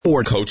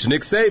Or Coach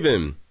Nick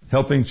Saban.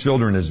 Helping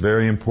children is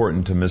very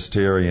important to Miss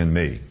Terry and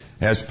me.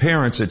 As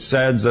parents, it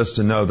saddens us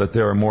to know that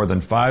there are more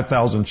than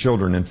 5,000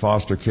 children in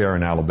foster care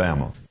in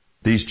Alabama.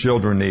 These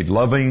children need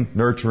loving,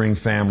 nurturing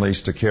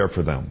families to care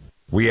for them.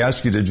 We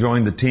ask you to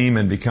join the team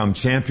and become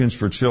champions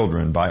for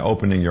children by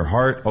opening your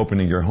heart,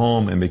 opening your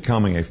home, and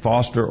becoming a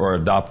foster or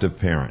adoptive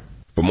parent.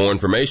 For more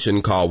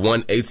information, call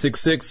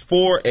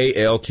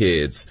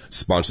 1-866-4AL-KIDS.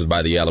 Sponsored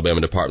by the Alabama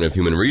Department of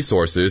Human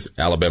Resources,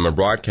 Alabama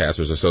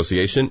Broadcasters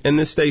Association, and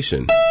this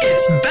station.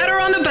 It's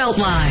better on the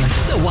Beltline,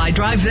 so why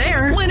drive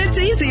there when it's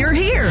easier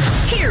here?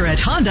 Here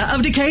at Honda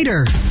of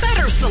Decatur.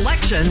 Better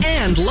selection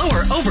and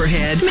lower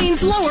overhead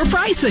means lower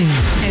pricing.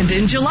 And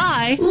in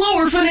July,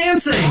 lower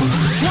financing.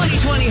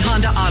 2020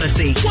 Honda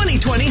Odyssey,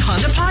 2020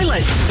 Honda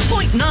Pilot.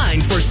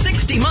 0.9 for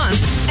 60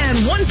 months and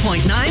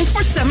 1.9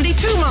 for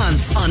 72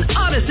 months on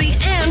Odyssey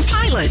and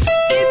Pilot.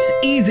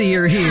 It's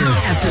easier here,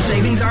 as the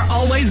savings are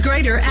always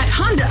greater at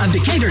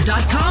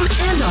HondaofDecatur.com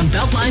and on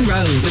Beltline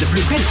Road. With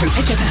approved credit through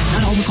HFS,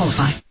 not all will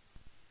qualify.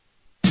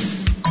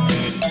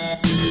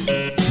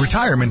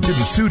 Retirement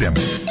didn't suit him.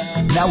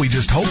 Now we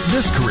just hope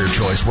this career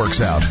choice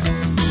works out.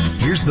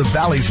 Here's the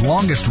Valley's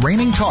longest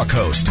reigning talk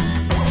host,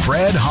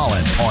 Fred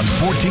Holland, on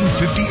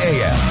 1450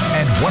 AM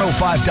and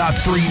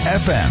 105.3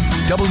 FM,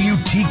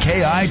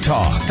 WTKI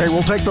Talk. Hey,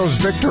 we'll take those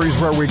victories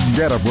where we can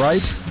get them,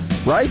 right?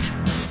 Right?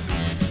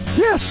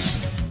 Yes,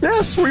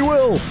 we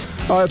will.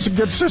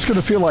 It's just going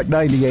to feel like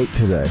 98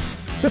 today.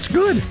 That's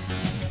good.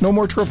 No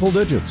more triple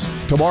digits.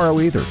 Tomorrow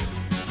either.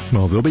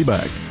 Well, they'll be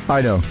back.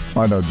 I know,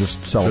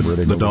 just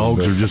celebrating. The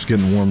dogs are just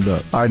getting warmed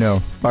up. I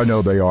know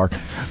they are.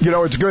 You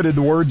know, it's good. In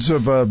the words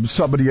of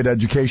somebody in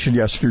education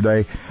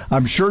yesterday,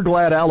 I'm sure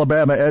glad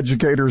Alabama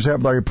educators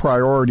have their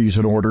priorities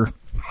in order.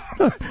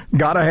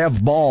 Gotta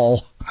have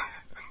ball.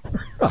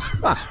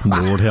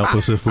 Lord help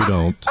us if we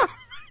don't.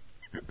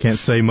 Can't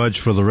say much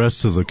for the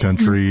rest of the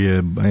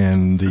country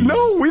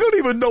No, we don't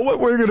even know what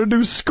we're going to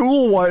do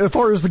school-wise as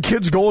far as the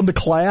kids going to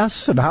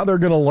class and how they're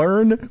going to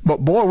learn.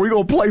 But, boy, we're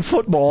going to play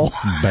football.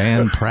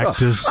 Band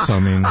practice. I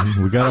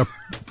mean, we got our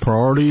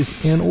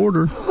priorities in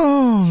order.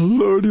 Oh,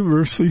 Lordy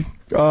mercy.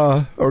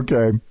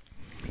 Okay.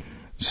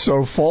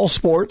 So, fall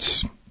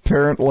sports.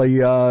 Apparently,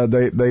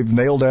 they've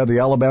nailed down the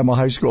Alabama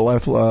High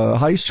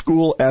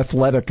School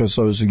Athletic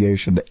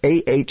Association,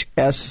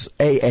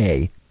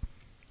 AHSAA.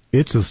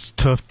 It's as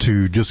tough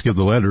to just give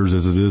the letters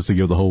as it is to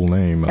give the whole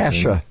name.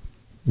 ASHA.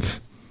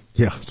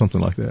 Yeah,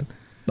 something like that.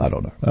 I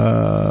don't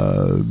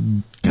know.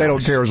 They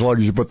don't care as long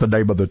as you put the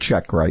name of the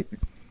check right.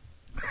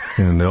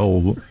 And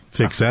they'll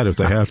fix that if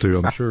they have to,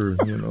 I'm sure,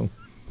 you know.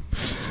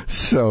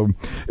 So,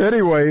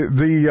 anyway,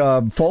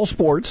 the fall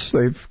sports,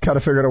 they've kind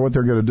of figured out what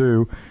they're going to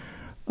do.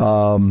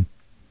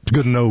 It's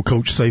good to know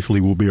Coach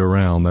Safely will be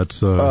around.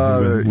 That's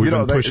we've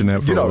been pushing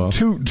that for a while.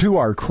 To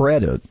our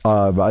credit,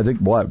 I think,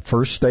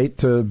 first state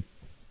to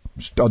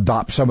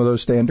adopt some of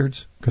those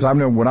standards? Because I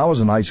know when I was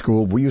in high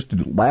school, we used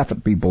to laugh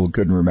at people who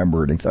couldn't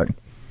remember anything.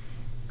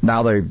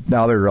 Now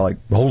they're like,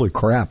 holy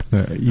crap!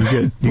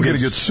 We're gonna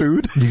get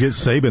sued. You get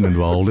Saban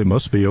involved, it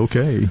must be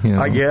okay. You know?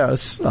 I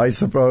guess, I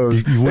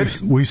suppose.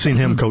 We've seen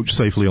him coach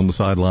safely on the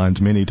sidelines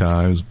many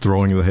times,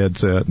 throwing the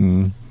headset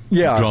and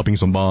dropping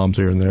some bombs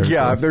here and there.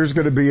 Yeah, so. If there's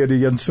going to be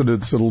any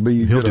incidents, it'll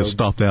be. He'll just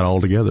stop that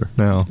altogether.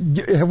 Now,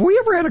 have we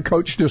ever had a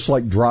coach just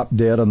like drop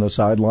dead on the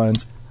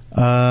sidelines?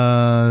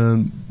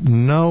 No,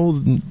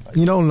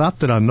 not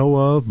that I know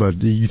of,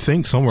 but you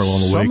think somewhere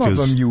along the way. Some of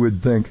them you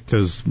would think.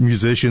 Because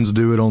musicians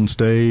do it on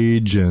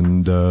stage,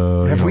 and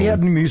have we had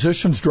any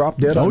musicians drop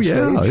dead on stage?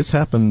 Oh yeah, it's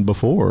happened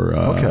before.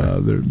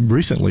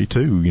 Recently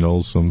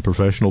too. Some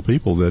professional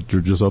people that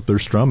are just up there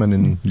strumming,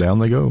 and down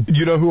they go.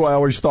 You know who I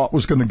always thought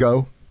was going to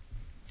go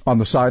on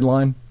the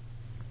sideline?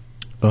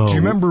 Do you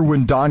remember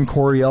when Don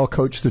Coryell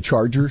coached the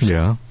Chargers?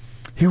 Yeah.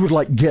 He would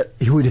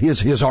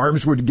his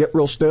arms would get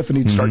real stiff, and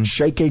he'd start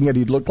shaking, and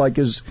he'd look like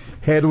his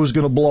head was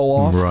going to blow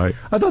off. Right.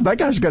 I thought that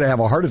guy's going to have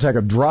a heart attack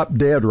and drop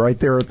dead right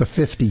there at the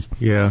 50.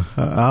 Yeah.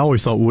 I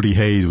always thought Woody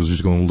Hayes was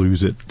just going to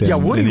lose it.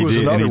 Woody was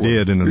another one. And he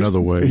did in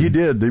another way. He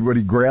did. When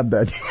he grabbed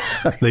that,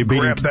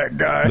 that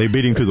guy. They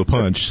beat him to the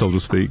punch, so to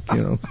speak.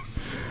 All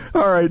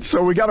right,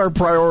 so we got our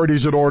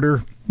priorities in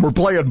order. We're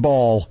playing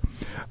ball.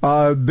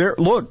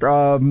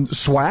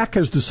 SWAC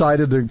has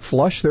decided to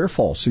flush their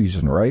fall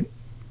season, right?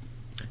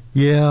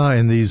 Yeah,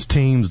 and these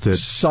teams that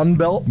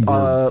Sunbelt,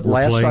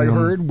 last I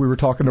heard, we were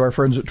talking to our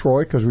friends at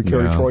Troy because we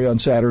carry Troy on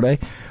Saturday.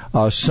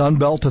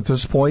 Sunbelt at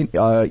this point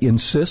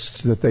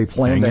insists that they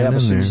plan to have a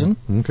season.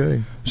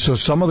 Okay. So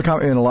some of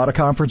and a lot of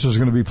conferences are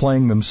going to be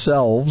playing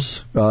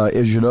themselves.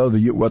 As you know,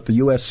 the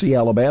USC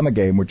Alabama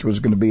game, which was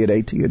going to be at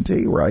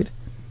AT&T, right?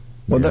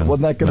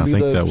 Wasn't that going to be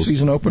the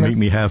season opener? Meet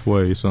me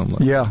halfway, something like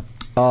that. Yeah.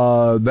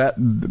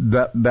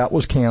 That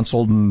was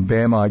canceled, and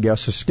Bama, I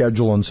guess, is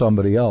scheduling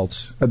somebody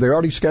else. Have they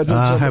already scheduled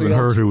somebody else? I haven't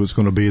heard who it's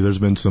going to be. There's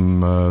been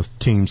some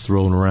teams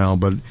thrown around,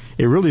 but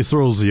it really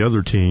throws the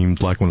other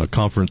teams, like when a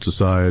conference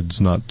decides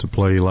not to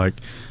play, like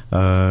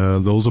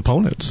those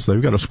opponents.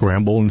 They've got to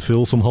scramble and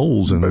fill some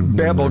holes. And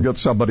Bama will get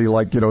somebody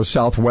like,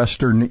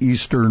 Southwestern,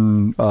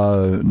 Eastern,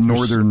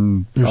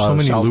 Northern,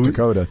 South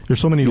Dakota.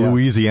 There's so many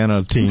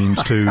Louisiana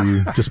teams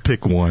to just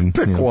pick one.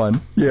 Pick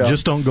one, yeah.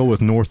 Just don't go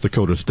with North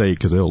Dakota State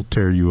because they'll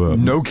tear you up.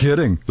 No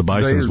kidding. The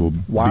Bisons will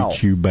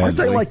beat you badly. Aren't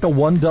they like the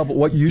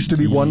what used to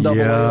be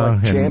 1AA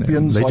like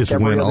champions? They like just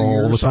every win other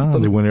year all the time.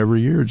 something? They win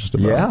every year just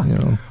about.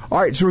 Yeah. All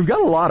right, so we've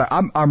got a lot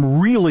of. I'm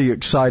really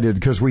excited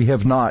because we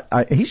have not.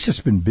 He's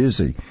just been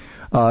busy.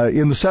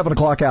 In the 7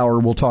 o'clock hour,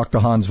 we'll talk to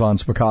Hans von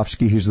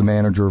Spakovsky. He's the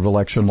manager of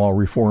election law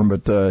reform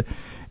at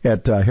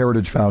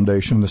Heritage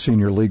Foundation, the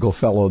senior legal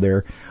fellow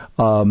there.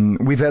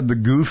 We've had the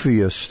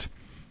goofiest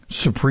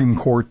Supreme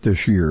Court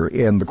this year,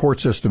 and the court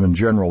system in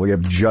general. We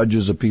have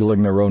judges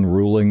appealing their own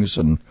rulings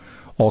and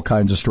all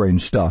kinds of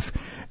strange stuff.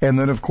 And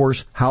then, of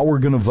course, how we're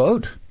going to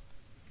vote.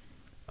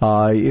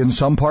 In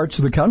some parts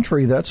of the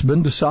country, that's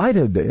been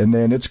decided, and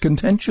then it's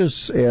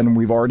contentious, and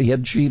we've already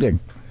had cheating.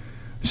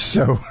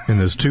 So, and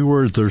there's two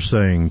words they're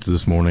saying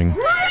this morning.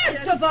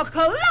 Christopher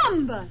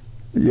Columbus!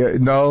 Yeah,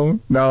 no,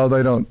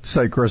 they don't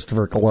say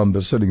Christopher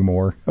Columbus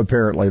anymore.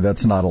 Apparently,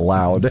 that's not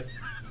allowed.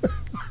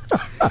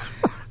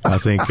 I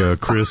think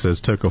Chris has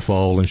took a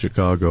fall in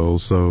Chicago.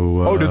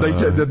 So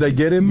did they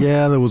get him?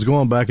 Yeah, there was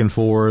going back and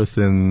forth,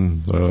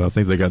 and I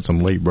think they got some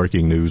late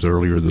breaking news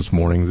earlier this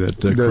morning that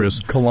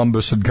Chris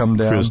Columbus had come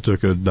down. Chris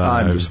took a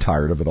dive. I'm just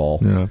tired of it all.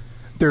 Yeah.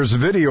 There's a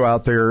video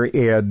out there,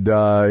 and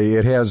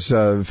it has,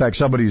 in fact,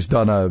 somebody's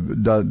done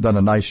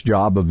a nice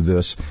job of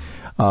this.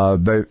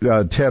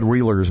 Ted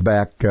Wheeler's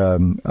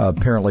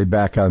apparently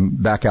back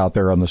out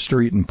there on the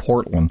street in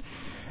Portland,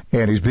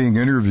 and he's being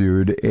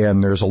interviewed,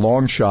 and there's a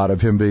long shot of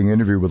him being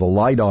interviewed with a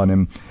light on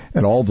him,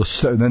 and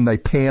then they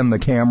pan the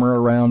camera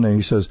around, and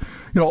he says,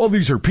 all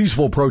these are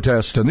peaceful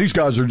protests, and these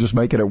guys are just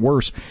making it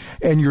worse,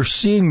 and you're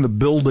seeing the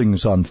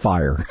buildings on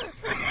fire.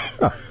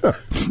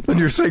 And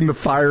you're seeing the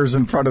fires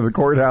in front of the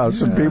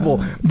courthouse and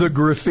the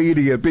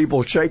graffiti and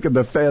people shaking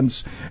the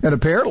fence. And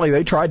apparently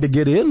they tried to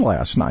get in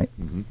last night.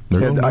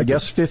 Mm-hmm. I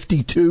guess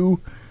 52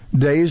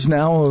 days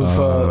now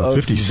of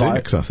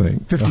 56, I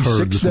think.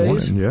 56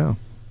 days? Morning, yeah.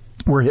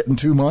 We're hitting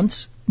 2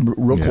 months,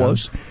 real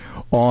close.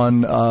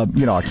 On,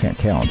 I can't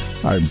count.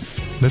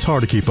 It's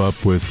hard to keep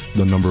up with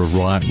the number of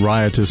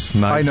riotous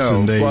nights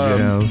and days.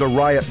 The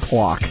riot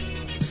clock.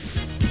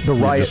 The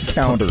riot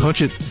counter.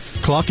 Punch it.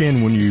 Clock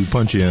in when you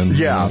punch in.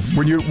 Yeah,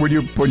 when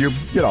you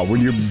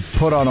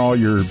put on all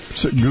your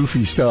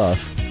goofy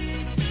stuff.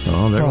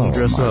 Oh, they're gonna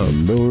dress up.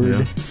 Lord.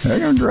 Yeah. They're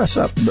gonna dress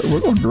up. We're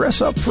gonna dress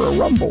up for a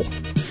rumble.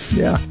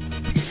 Yeah.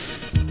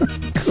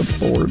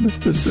 Good Lord,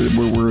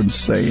 we're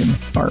insane,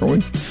 aren't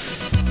we?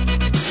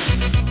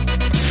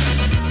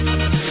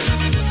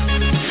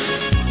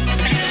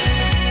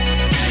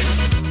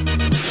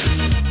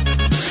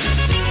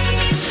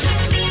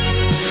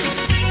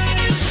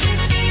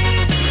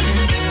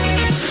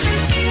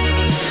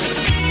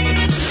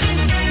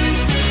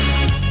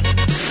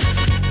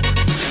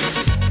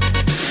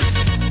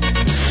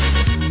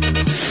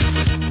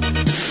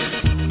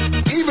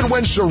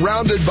 When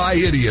surrounded by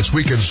idiots,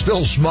 we can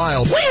still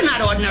smile. We're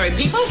not ordinary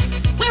people.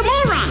 We're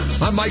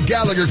morons. I'm Mike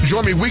Gallagher.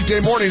 Join me weekday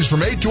mornings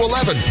from 8 to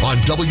 11 on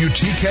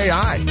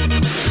WTKI.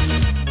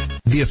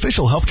 The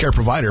official healthcare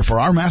provider for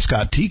our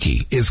mascot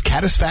Tiki is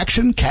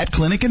Catisfaction Cat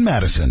Clinic in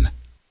Madison.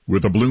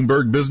 With the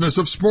Bloomberg Business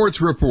of Sports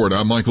report,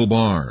 I'm Michael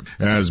Barr.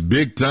 As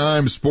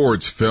big-time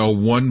sports fell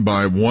one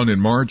by one in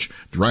March,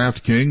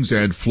 DraftKings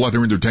and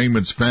Flutter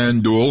Entertainment's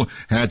FanDuel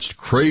hatched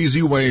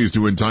crazy ways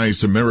to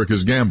entice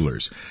America's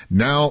gamblers.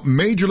 Now,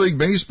 Major League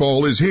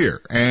Baseball is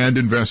here, and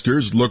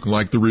investors look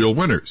like the real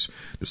winners.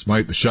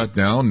 Despite the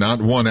shutdown,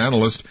 not one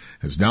analyst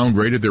has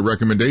downgraded their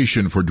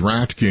recommendation for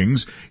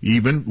DraftKings,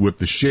 even with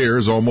the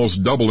shares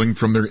almost doubling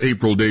from their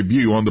April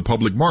debut on the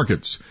public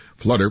markets.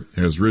 Flutter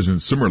has risen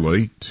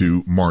similarly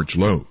to March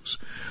lows.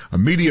 A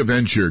media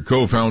venture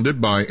co-founded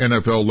by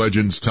NFL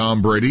legends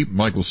Tom Brady,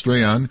 Michael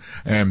Strahan,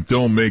 and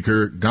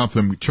filmmaker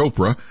Gautam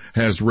Chopra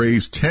has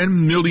raised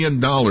 $10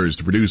 million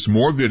to produce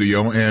more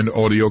video and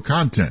audio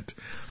content.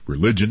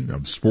 Religion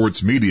of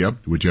Sports Media,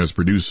 which has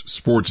produced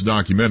sports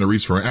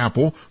documentaries for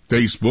Apple,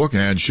 Facebook,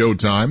 and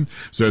Showtime,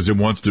 says it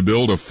wants to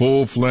build a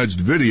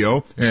full-fledged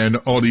video and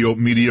audio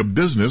media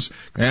business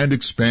and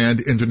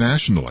expand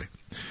internationally.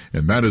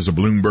 And that is a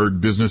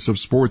Bloomberg Business of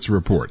Sports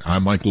report.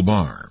 I'm Michael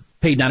Barr.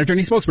 Paid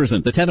non-attorney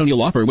spokesperson. The Ted O'Neill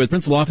Law Firm with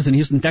principal office in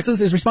Houston,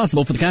 Texas is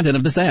responsible for the content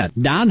of this ad.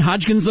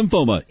 Non-Hodgkin's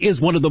lymphoma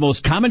is one of the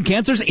most common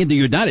cancers in the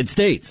United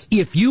States.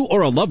 If you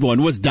or a loved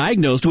one was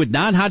diagnosed with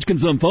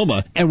non-Hodgkin's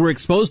lymphoma and were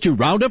exposed to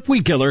Roundup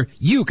Weed Killer,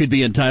 you could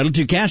be entitled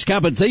to cash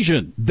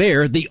compensation.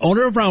 Bayer, the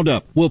owner of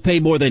Roundup, will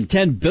pay more than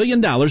 $10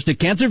 billion to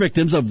cancer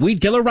victims of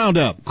Weed Killer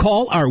Roundup.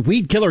 Call our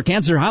Weed Killer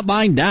Cancer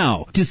Hotline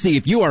now to see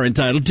if you are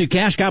entitled to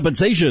cash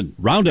compensation.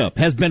 Roundup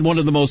has been one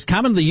of the most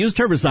commonly used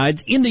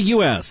herbicides in the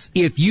U.S.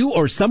 If you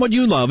or someone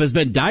child you love has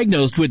been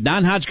diagnosed with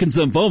non-Hodgkin's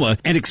lymphoma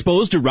and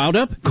exposed to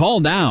Roundup? Call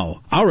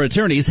now. Our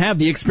attorneys have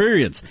the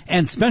experience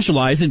and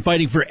specialize in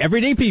fighting for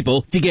everyday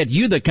people to get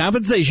you the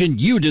compensation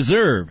you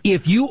deserve.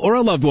 If you or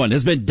a loved one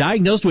has been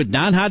diagnosed with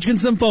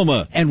non-Hodgkin's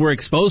lymphoma and were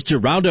exposed to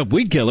Roundup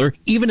weed killer,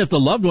 even if the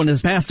loved one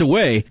has passed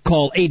away,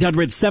 call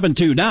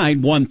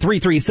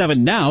 800-729-1337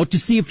 now to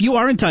see if you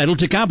are entitled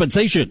to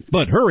compensation.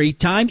 But hurry,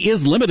 time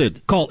is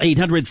limited. Call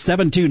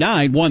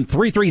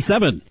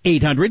 800-729-1337.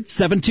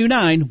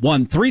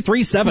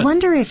 800-729-1337.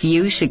 Wonder if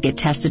you should get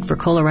tested for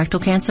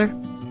colorectal cancer?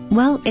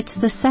 Well, it's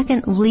the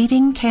second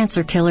leading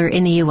cancer killer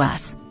in the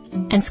U.S.,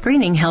 and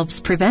screening helps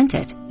prevent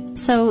it.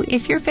 So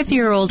if you're 50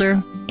 or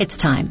older, it's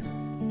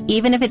time.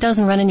 Even if it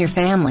doesn't run in your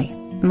family.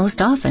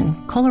 Most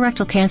often,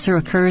 colorectal cancer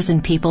occurs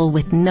in people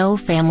with no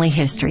family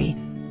history.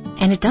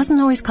 And it doesn't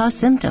always cause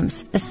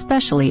symptoms,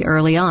 especially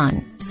early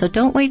on. So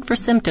don't wait for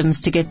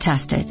symptoms to get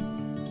tested.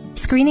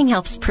 Screening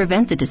helps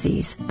prevent the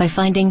disease by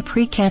finding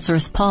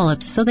precancerous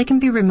polyps so they can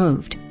be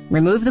removed.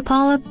 Remove the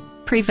polyp,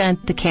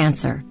 prevent the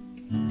cancer.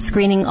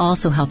 Screening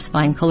also helps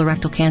find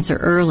colorectal cancer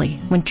early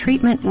when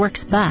treatment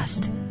works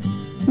best.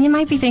 You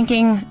might be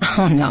thinking,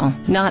 oh no,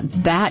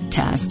 not that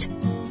test.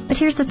 But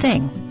here's the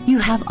thing, you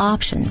have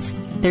options.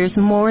 There's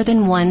more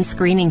than one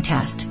screening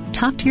test.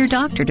 Talk to your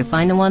doctor to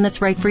find the one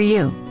that's right for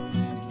you.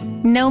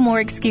 No more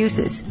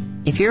excuses.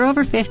 If you're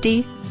over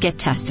 50, get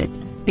tested,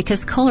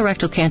 because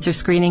colorectal cancer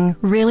screening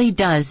really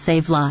does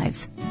save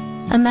lives.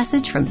 A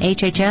message from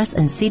HHS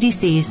and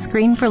CDC's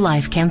Screen for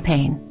Life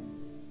campaign.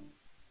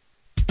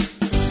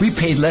 We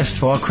paid less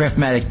for our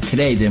Craftmatic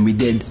today than we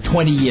did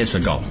 20 years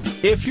ago.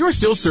 If you're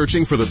still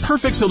searching for the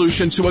perfect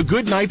solution to a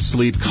good night's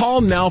sleep,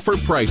 call now for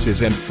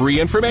prices and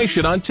free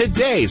information on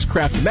today's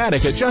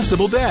Craftmatic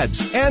adjustable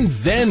beds. And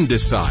then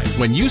decide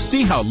when you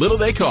see how little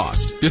they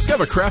cost.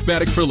 Discover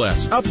Craftmatic for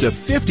less, up to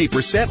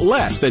 50%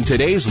 less than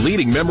today's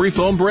leading memory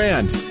foam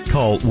brand.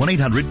 Call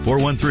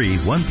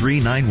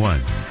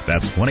 1-800-413-1391.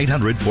 That's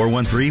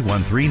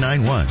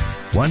 1-800-413-1391.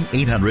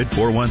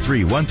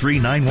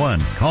 1-800-413-1391.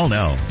 Call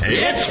now.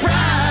 It's Friday.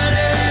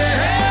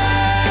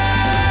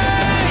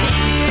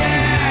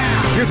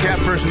 Yeah. You a cat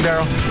person,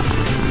 Daryl?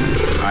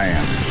 I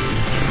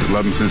am.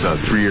 Love them since I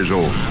was 3 years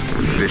old.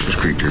 Vicious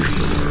creatures.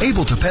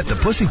 Able to pet the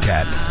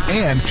pussycat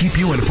and keep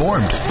you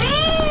informed.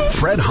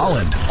 Fred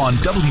Holland on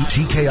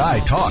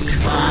WTKI Talk.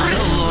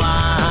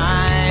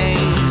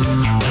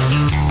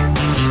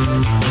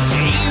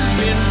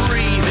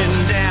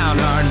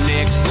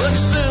 But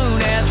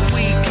soon as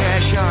we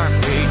cash our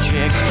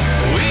paychecks,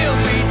 we'll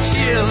be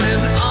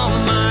chilling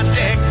on my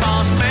deck,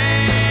 boss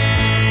man.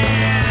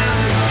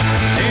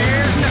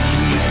 There's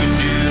nothing you can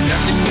do,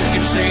 nothing you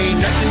can say,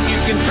 nothing you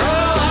can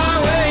throw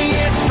our way.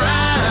 It's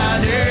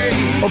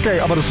Friday. Okay,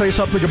 I'm going to say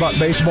something about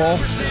baseball.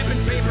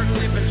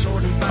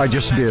 I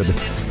just did.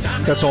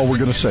 That's all we're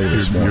going to say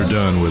this morning. You're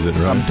done with it,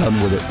 right? I'm done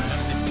with it.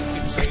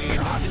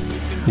 God.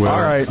 Well,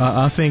 all right.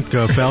 I think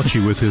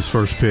Fauci with his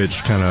first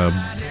pitch kind of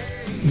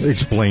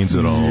explains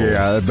it all.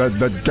 Yeah,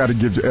 that kind of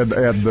gives and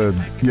the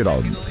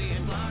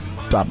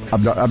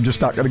I'm just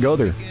not going to go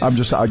there.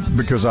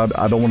 Because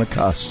I don't want to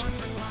cuss.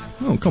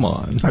 Oh, come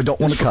on. I don't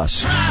want to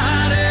cuss.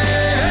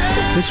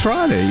 It's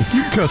Friday. You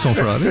can cuss on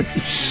Friday.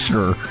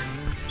 Sure.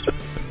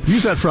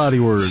 Use that Friday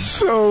word.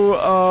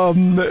 So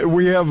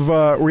we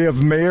have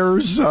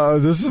mayors.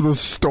 This is a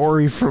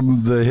story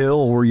from the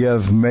Hill where you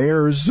have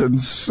mayors in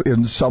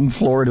some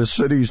Florida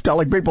cities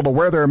telling people to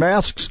wear their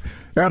masks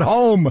at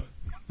home.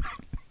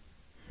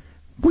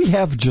 We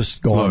have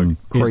just gone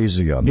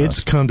crazy on this.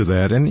 It's come to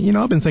that. And,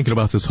 I've been thinking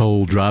about this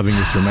whole driving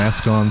with your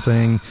mask on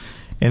thing.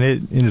 And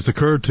it's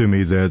occurred to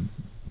me that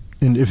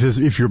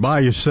if you're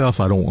by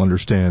yourself, I don't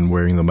understand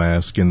wearing the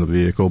mask in the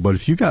vehicle. But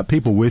if you got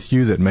people with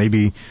you that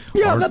maybe...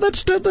 Yeah,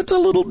 that's a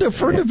little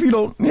different if you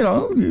don't,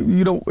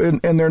 you don't,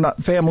 and they're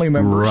not family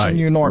members and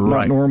you're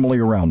not normally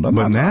around them.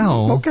 But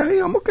I'm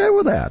okay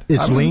with that.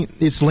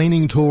 It's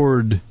leaning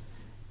toward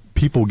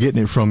people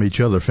getting it from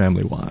each other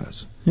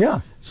family-wise.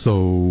 Yeah.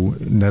 So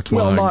that's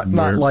why. Well,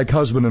 not like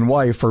husband and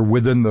wife or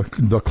within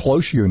the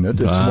close unit.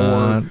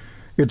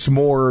 It's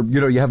more.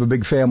 You have a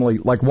big family.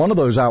 Like one of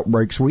those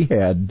outbreaks we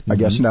had, I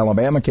guess in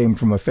Alabama, came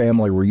from a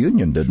family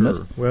reunion, didn't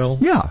it? Well.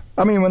 Yeah.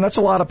 I mean, when that's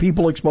a lot of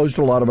people exposed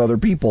to a lot of other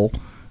people.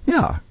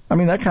 Yeah. I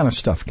mean, that kind of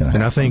stuff can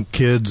happen. And I think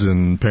kids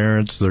and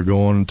parents, they're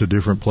going to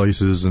different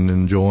places and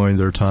enjoying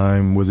their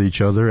time with each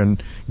other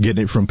and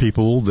getting it from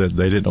people that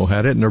they didn't know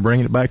had it, and they're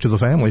bringing it back to the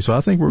family. So I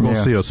think we're going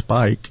to see a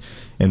spike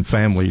in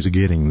families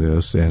getting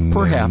this. And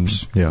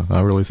perhaps.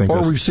 I really think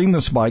Or we've seen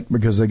the spike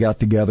because they got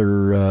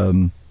together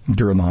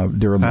during the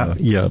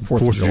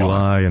 4th of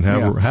July and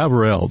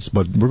however else.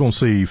 But we're going to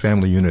see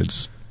family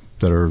units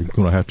that are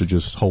going to have to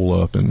just hole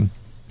up and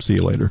see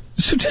you later.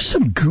 So just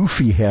some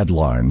goofy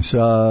headlines.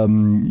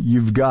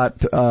 You've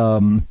got, I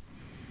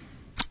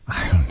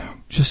don't know,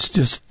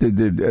 just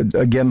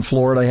again,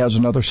 Florida has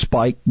another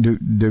spike.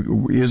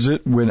 Is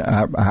it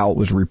how it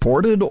was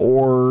reported,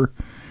 or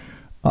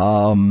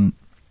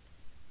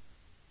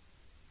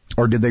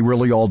did they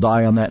really all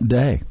die on that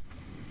day?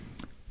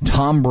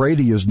 Tom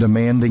Brady is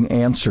demanding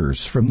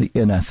answers from the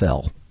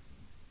NFL.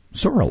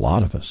 So are a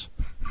lot of us.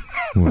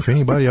 Well, if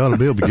anybody ought to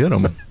be able to get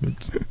them,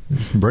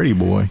 it's Brady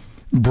boy.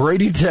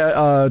 Brady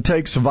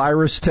takes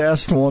virus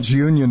test and wants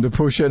union to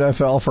push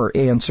NFL for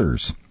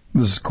answers.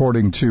 This is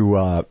according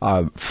to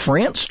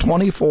France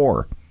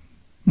 24.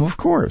 Well, of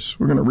course,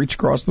 we're going to reach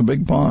across the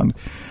big pond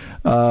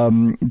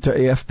to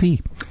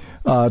AFP.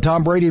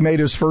 Tom Brady made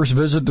his first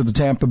visit to the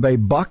Tampa Bay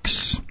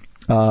Bucks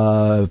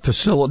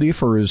facility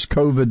for his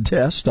COVID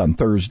test on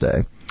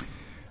Thursday.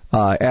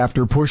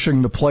 After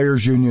pushing the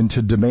players' union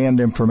to demand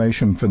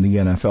information from the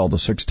NFL, the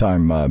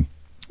six-time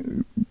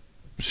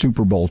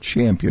Super Bowl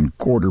champion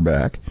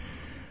quarterback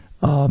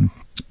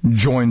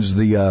joins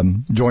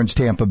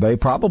Tampa Bay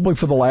probably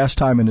for the last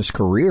time in his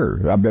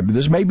career. I mean,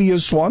 this may be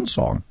his swan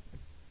song.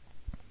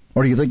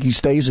 Or do you think he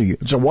stays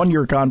it's a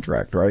 1-year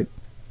contract, right?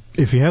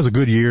 If he has a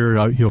good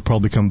year, he'll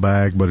probably come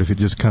back. But if it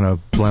just kind of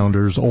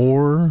flounders,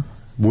 or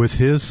with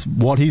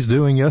what he's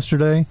doing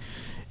yesterday,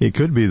 it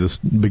could be the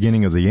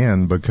beginning of the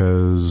end,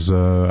 because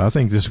I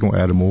think this is going to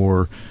add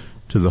more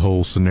to the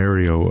whole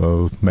scenario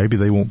of maybe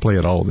they won't play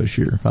at all this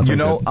year.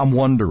 I'm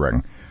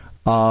wondering.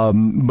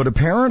 But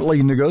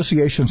apparently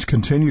negotiations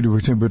continue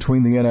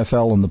between the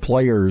NFL and the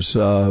players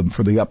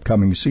for the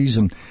upcoming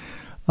season,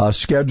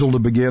 scheduled to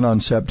begin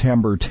on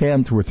September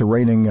 10th with the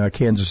reigning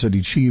Kansas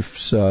City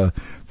Chiefs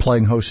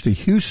playing host to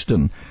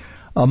Houston.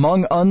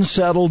 Among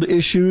unsettled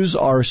issues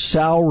are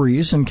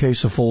salaries in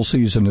case a full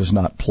season is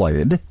not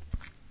played.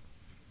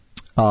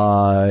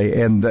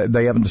 And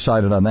they haven't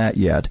decided on that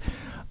yet.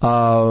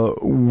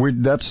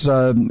 That's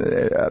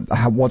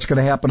what's going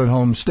to happen at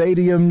home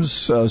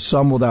stadiums,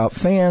 some without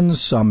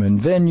fans, some in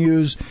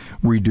venues,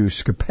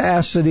 reduced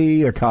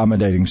capacity,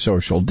 accommodating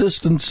social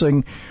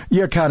distancing.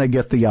 You kind of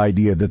get the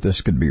idea that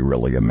this could be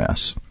really a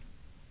mess.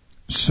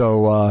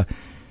 So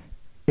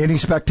any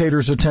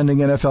spectators attending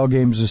NFL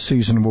games this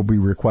season will be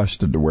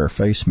requested to wear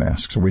face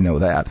masks. We know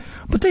that.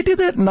 But they did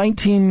that in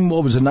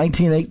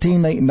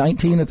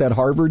 1918, at that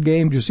Harvard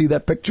game. Did you see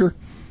that picture?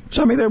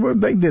 So, I mean,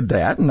 they did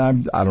that, and I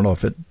don't know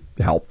if it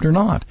helped or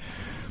not.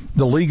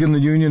 The league and the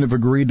union have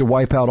agreed to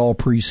wipe out all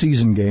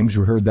preseason games.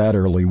 We heard that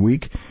early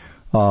week.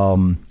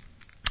 So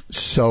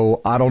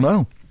I don't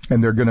know.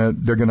 And they're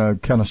gonna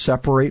kind of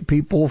separate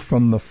people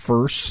from the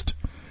first,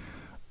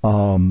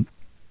 from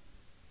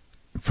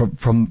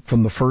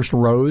the first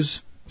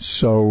rows.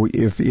 So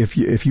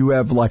if you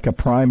have like a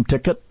prime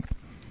ticket,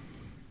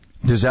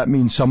 does that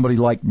mean somebody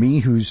like me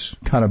who's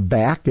kind of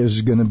back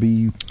is going to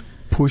be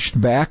pushed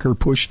back or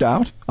pushed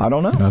out? I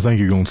don't know. I think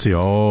you're going to see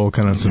all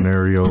kind of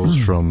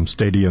scenarios from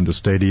stadium to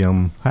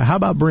stadium. How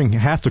about bring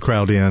half the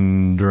crowd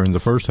in during the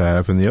first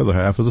half and the other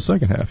half of the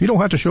second half? You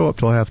don't have to show up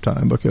till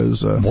halftime,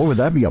 because boy, would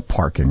that be a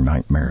parking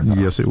nightmare, though.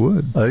 Yes, it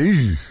would.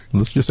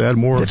 Let's just add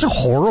more. It's a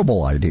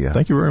horrible idea.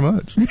 Thank you very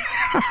much.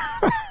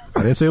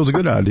 I didn't say it was a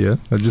good idea.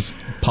 I just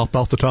popped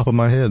off the top of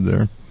my head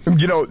there.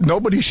 You know,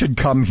 nobody should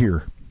come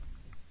here.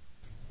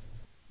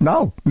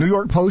 No. New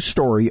York Post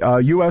story.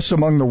 U.S.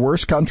 among the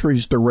worst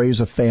countries to raise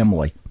a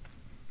family.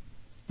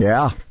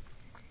 Yeah.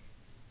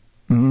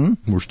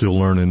 Mm-hmm. We're still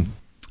learning.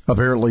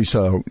 Apparently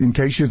so. In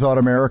case you thought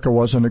America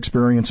wasn't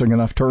experiencing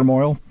enough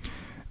turmoil,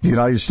 the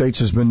United States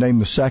has been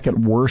named the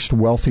second worst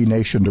wealthy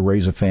nation to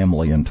raise a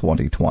family in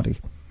 2020.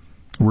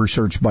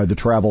 Research by the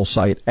travel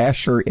site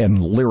Asher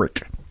and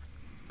Lyric.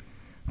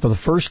 For the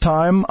first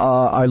time,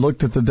 I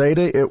looked at the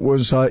data. It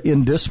was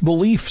in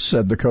disbelief,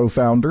 said the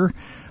co-founder,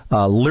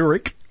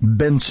 Lyric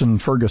Benson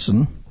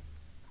Ferguson.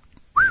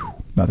 Whew.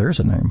 Now there's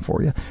a name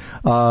for you.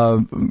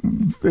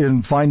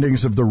 In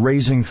findings of the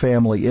Raising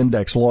Family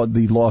Index,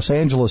 the Los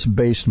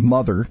Angeles-based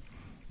mother,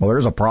 well,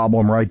 there's a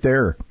problem right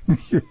there.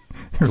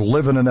 You're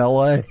living in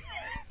L.A.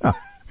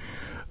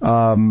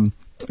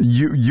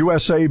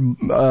 USA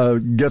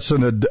gets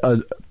an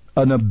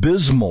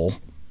abysmal.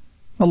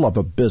 I love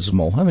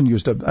abysmal. I haven't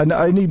used it.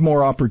 I need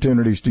more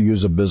opportunities to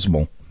use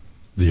abysmal.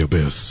 The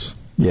Abyss.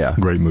 Yeah.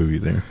 Great movie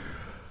there.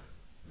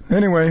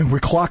 Anyway,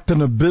 we clocked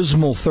an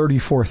abysmal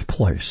 34th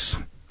place,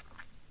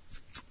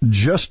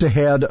 just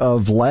ahead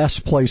of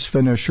last place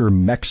finisher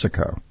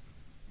Mexico,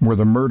 where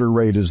the murder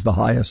rate is the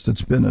highest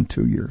it's been in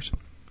 2 years.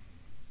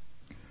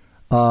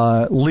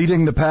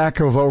 Leading the pack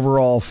of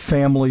overall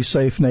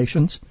family-safe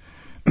nations,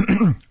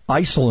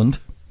 Iceland.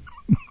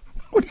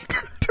 What are you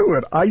going to do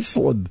at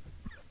Iceland?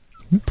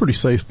 Pretty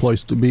safe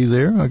place to be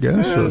there, I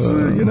guess. A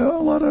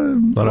lot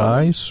of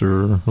ice,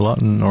 or a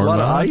lot of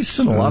ice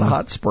and a lot of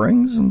hot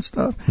springs and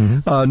stuff.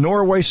 Mm-hmm.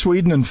 Norway,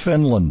 Sweden, and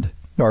Finland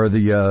are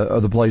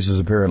the places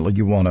apparently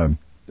you want to.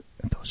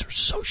 Those are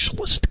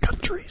socialist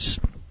countries.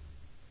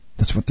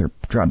 That's what they're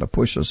trying to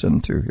push us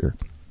into here.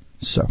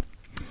 So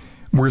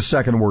we're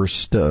second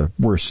worst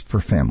for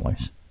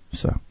families.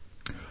 So.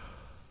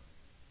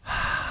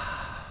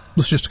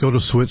 Let's just go to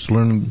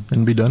Switzerland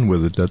and be done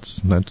with it.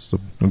 That's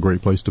a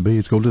great place to be.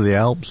 Let's go to the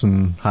Alps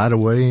and hide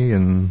away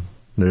and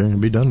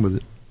be done with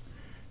it.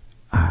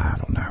 I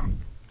don't know.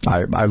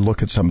 I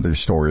look at some of these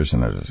stories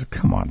and I just,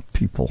 come on,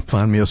 people.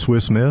 Find me a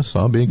Swiss Miss.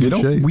 I'll be in good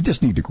shape. We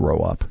just need to grow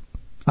up.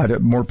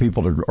 More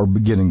people are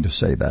beginning to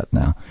say that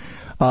now.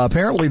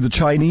 Apparently the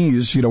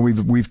Chinese,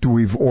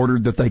 we've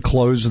ordered that they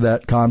close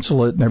that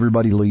consulate and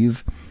everybody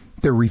leave.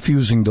 They're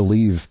refusing to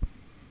leave.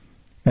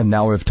 And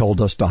now have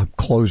told us to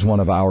close one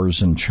of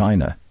ours in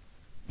China.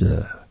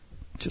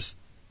 Just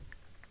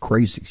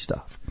crazy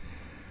stuff.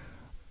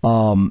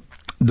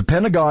 The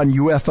Pentagon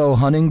UFO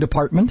hunting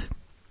department.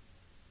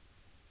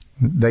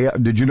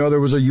 Did you know there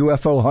was a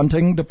UFO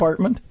hunting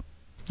department?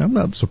 I'm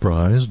not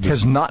surprised.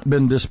 Has not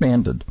been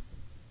disbanded.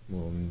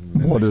 Well,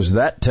 what does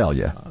that tell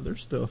you?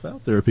 There's stuff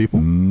out there, people.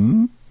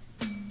 And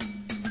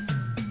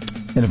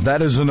if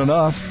that isn't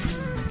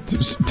enough,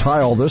 just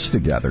tie all this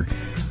together.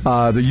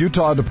 The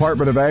Utah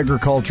Department of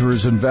Agriculture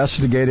is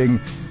investigating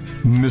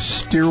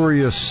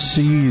mysterious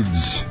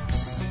seeds.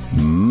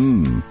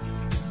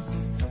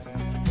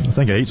 I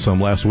think I ate some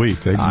last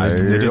week. They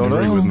didn't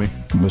agree with me.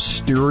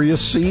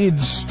 Mysterious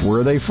seeds.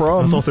 Where are they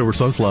from? I thought they were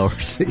sunflower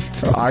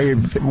seeds.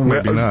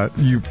 Maybe not.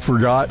 You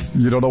forgot?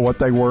 You don't know what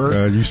they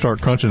were? You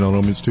start crunching on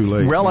them, it's too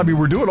late. Well,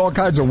 we're doing all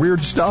kinds of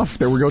weird stuff.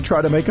 They were going to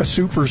try to make a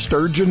super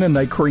sturgeon, and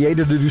they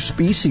created a new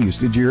species.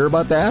 Did you hear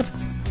about that?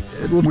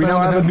 We now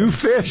have a new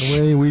fish.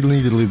 We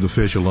need to leave the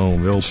fish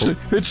alone.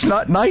 It's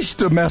not nice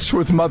to mess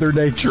with Mother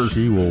Nature.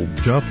 She will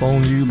jump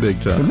on you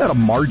big time. Isn't that a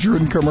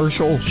margarine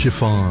commercial?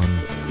 Chiffon.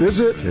 Is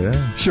it?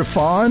 Yeah.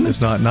 Chiffon?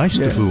 It's not nice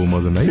to fool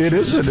Mother Nature. It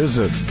isn't, is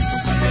it?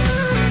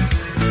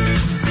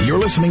 You're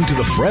listening to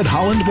the Fred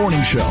Holland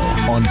Morning Show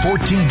on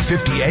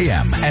 1450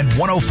 AM and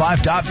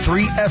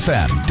 105.3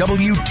 FM,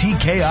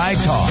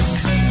 WTKI Talk.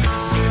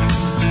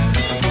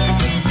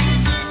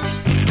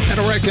 And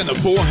I reckon the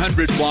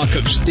 400 block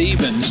of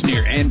Stevens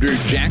near Andrew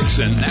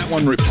Jackson, that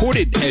one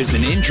reported as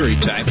an injury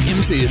type.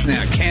 MC is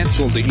now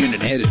canceled. The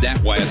unit headed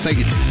that way. I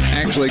think it's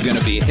actually going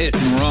to be a hit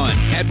and run.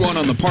 Had one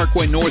on the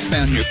Parkway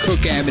northbound near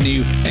Cook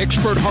Avenue.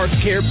 Expert heart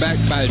care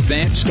backed by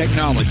advanced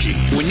technology.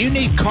 When you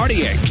need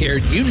cardiac care,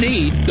 you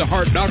need the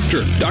Heart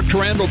Doctor. Dr.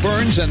 Randall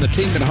Burns and the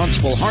team at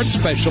Huntsville Heart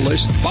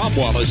Specialist, Bob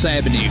Wallace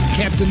Avenue.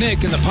 Captain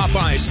Nick in the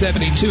Popeye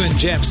 72 and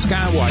Jeff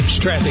Skywatch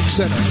Traffic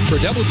Center for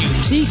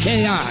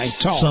WTKI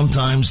Talk.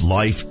 Sometimes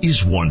life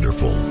is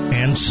wonderful,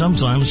 and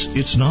sometimes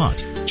it's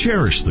not.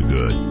 Cherish the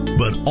good,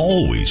 but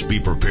always be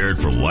prepared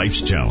for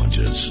life's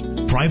challenges.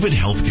 Private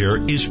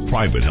healthcare is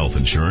private health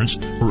insurance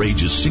for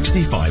ages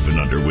 65 and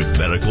under with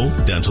medical,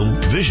 dental,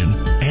 vision,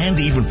 and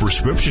even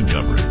prescription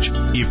coverage.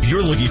 If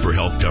you're looking for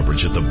health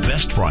coverage at the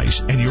best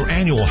price and your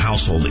annual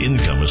household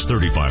income is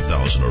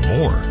 $35,000 or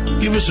more,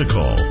 give us a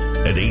call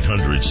at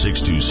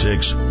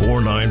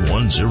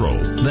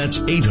 800-626-4910. That's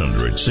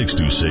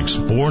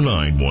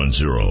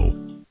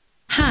 800-626-4910.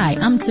 Hi,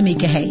 I'm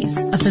Tamika Hayes,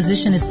 a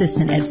physician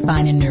assistant at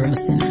Spine and Neuro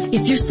Center.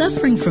 If you're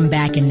suffering from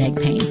back and neck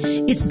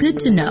pain, it's good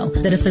to know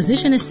that a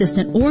physician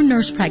assistant or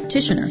nurse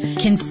practitioner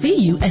can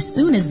see you as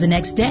soon as the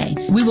next day.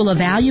 We will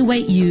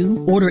evaluate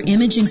you, order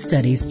imaging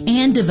studies,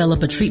 and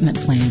develop a treatment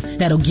plan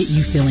that'll get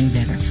you feeling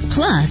better.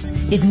 Plus,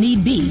 if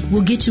need be,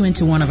 we'll get you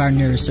into one of our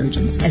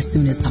neurosurgeons as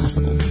soon as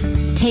possible.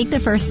 Take the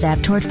first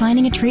step toward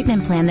finding a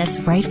treatment plan that's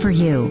right for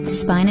you.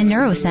 Spine and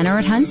Neuro Center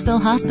at Huntsville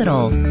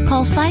Hospital.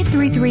 Call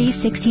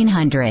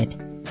 533-1600.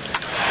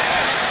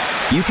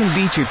 You can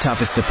beat your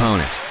toughest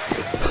opponent.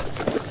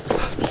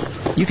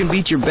 You can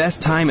beat your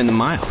best time in the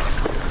mile.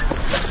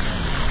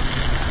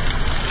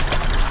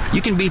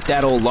 You can beat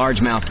that old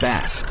largemouth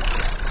bass.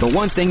 But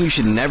one thing you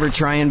should never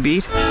try and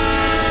beat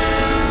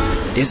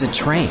is a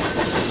train.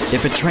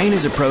 If a train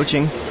is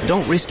approaching,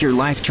 don't risk your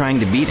life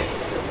trying to beat it,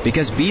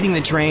 because beating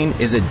the train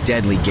is a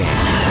deadly game.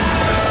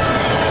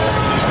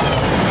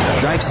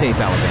 Drive safe,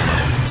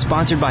 Alabama.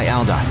 Sponsored by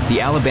ALDOT, the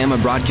Alabama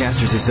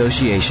Broadcasters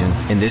Association,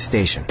 and this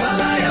station.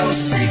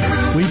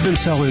 We've been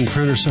selling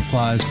printer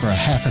supplies for a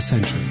half a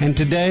century, and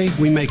today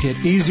we make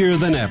it easier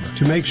than ever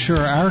to make sure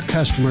our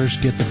customers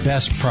get the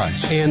best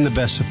price and the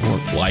best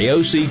support.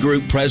 Liosi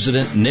Group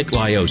President Nick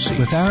Liosi.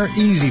 With our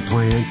Easy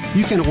Plan,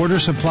 you can order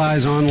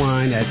supplies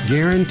online at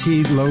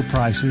guaranteed low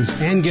prices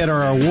and get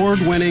our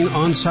award-winning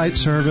on-site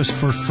service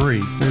for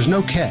free. There's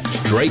no catch.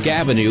 Drake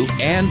Avenue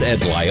and at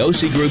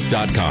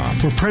LiosiGroup.com.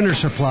 For printer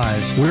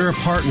supplies, we're a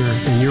partner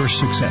in your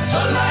success.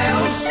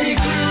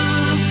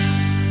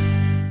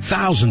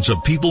 Thousands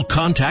of people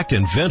contact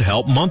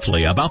InventHelp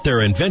monthly about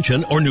their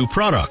invention or new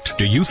product.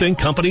 Do you think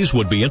companies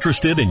would be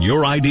interested in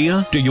your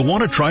idea? Do you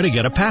want to try to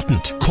get a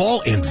patent?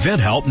 Call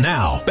InventHelp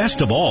now.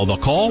 Best of all, the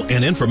call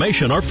and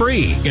information are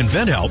free.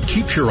 InventHelp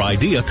keeps your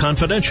idea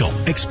confidential,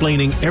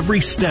 explaining every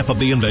step of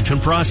the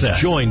invention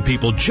process. Join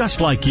people just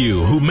like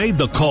you who made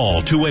the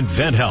call to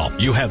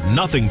InventHelp. You have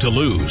nothing to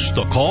lose.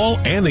 The call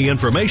and the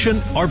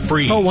information are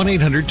free. Call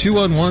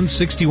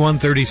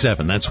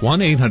 1-800-211-6137. That's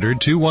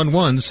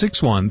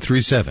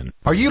 1-800-211-6137.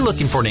 Are you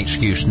looking for an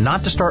excuse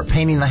not to start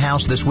painting the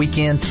house this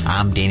weekend?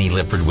 I'm Danny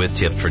Lippard with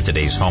tips for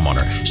today's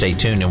homeowner. Stay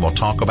tuned and we'll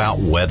talk about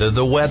whether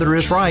the weather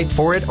is right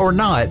for it or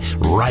not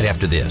right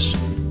after this.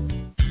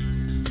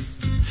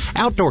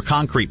 Outdoor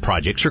concrete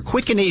projects are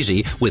quick and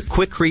easy with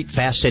Quikrete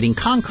fast-setting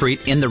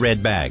concrete in the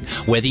red bag.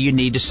 Whether you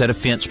need to set a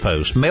fence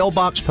post,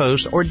 mailbox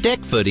post, or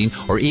deck footing,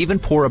 or even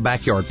pour a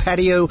backyard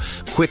patio,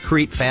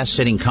 Quikrete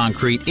fast-setting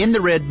concrete in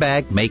the red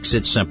bag makes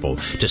it simple.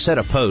 To set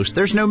a post,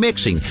 there's no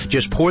mixing.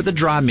 Just pour the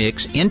dry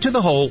mix into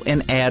the hole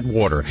and add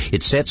water.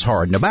 It sets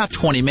hard in about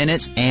 20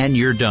 minutes and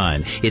you're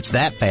done. It's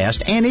that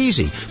fast and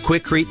easy.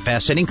 Quikrete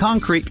fast-setting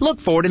concrete.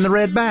 Look for it in the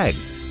red bag.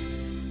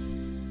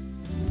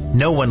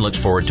 No one looks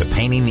forward to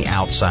painting the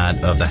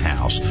outside of the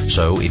house.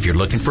 So if you're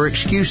looking for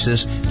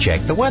excuses,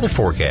 check the weather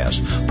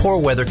forecast. Poor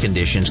weather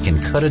conditions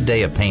can cut a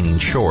day of painting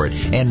short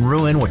and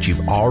ruin what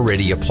you've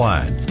already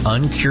applied.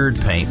 Uncured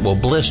paint will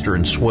blister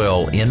and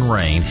swell in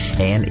rain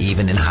and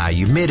even in high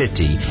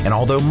humidity. And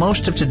although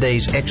most of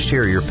today's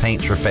exterior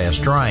paints are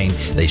fast drying,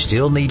 they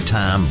still need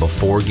time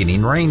before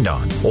getting rained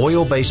on.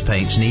 Oil-based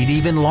paints need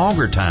even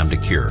longer time to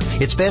cure.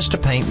 It's best to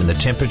paint when the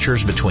temperature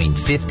is between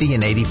 50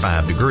 and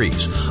 85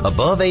 degrees.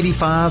 Above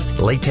 85,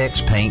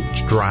 latex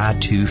paints dry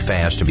too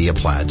fast to be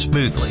applied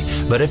smoothly.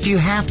 But if you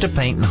have to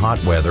paint in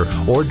hot weather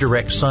or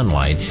direct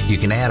sunlight, you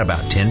can add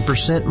about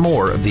 10%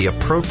 more of the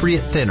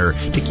appropriate thinner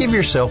to give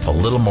yourself a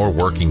little more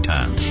working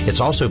time.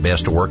 It's also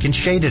best to work in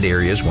shaded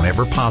areas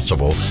whenever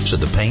possible so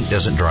the paint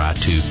doesn't dry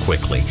too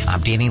quickly. I'm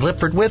Danny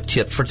Lippard with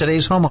Tips for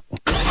Today's Homeowner.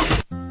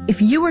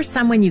 If you or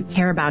someone you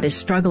care about is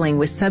struggling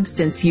with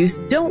substance use,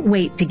 don't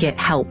wait to get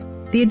help.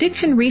 The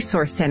Addiction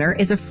Resource Center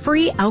is a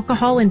free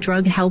alcohol and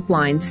drug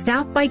helpline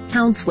staffed by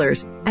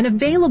counselors and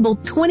available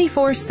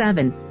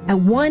 24/7 at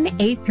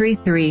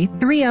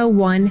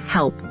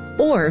 1-833-301-HELP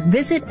or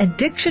visit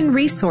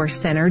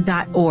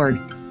addictionresourcecenter.org.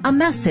 A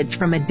message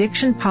from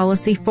Addiction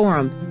Policy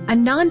Forum, a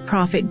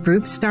nonprofit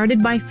group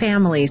started by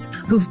families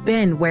who've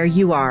been where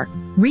you are.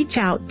 Reach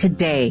out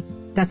today.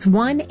 That's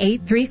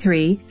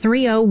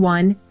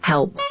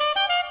 1-833-301-HELP.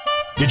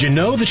 Did you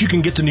know that you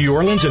can get to New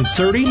Orleans in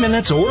 30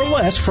 minutes or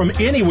less from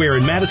anywhere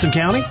in Madison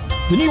County?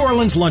 The New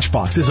Orleans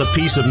Lunchbox is a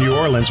piece of New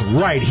Orleans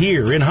right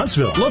here in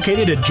Huntsville,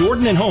 located at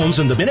Jordan and Holmes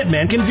in the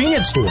Minuteman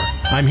Convenience Store.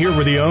 I'm here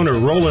with the owner,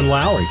 Roland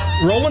Lowry.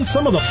 Roland,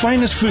 some of the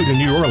finest food in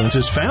New Orleans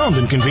is found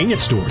in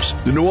convenience stores.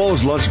 The New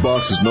Orleans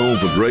Lunchbox is known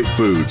for great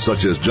food,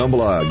 such as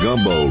jambalaya,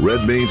 gumbo,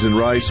 red beans and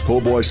rice, po'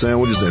 boy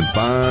sandwiches, and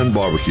fine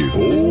barbecue.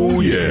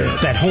 Oh, yeah.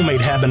 That homemade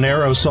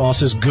habanero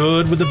sauce is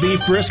good with the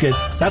beef brisket.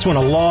 That's when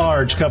a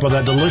large cup of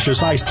that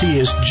delicious iced tea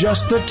is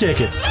just the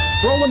ticket.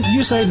 Roland,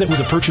 you say that with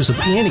the purchase of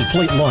any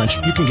plate lunch,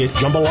 you can get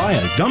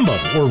jambalaya, gumbo,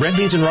 or red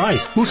beans and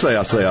rice. Who say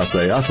I say,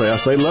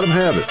 let them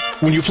have it.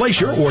 When you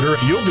place your order,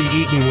 you'll be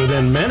eating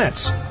within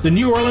minutes. The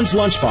New Orleans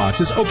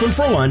Lunchbox is open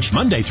for lunch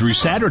Monday through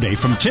Saturday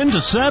from 10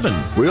 to 7.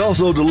 We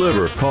also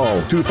deliver.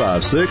 Call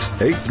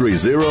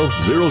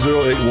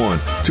 256-830-0081.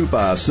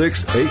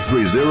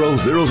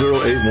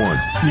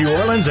 256-830-0081. New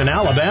Orleans and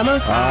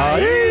Alabama?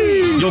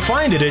 Aye. You'll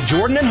find it at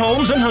Jordan and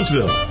Holmes in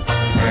Huntsville.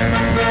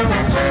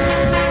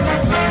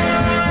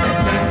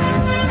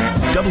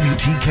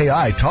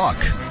 WTKI Talk.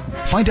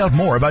 Find out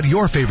more about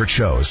your favorite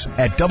shows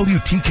at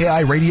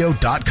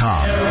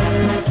WTKIRadio.com. To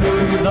the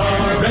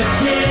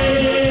rescue,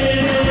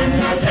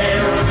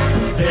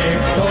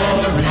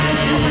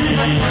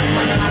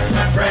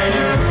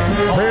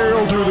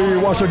 Hail to the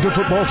Washington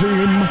football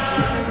team.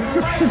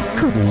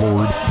 Good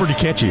Lord. Pretty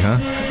catchy, huh?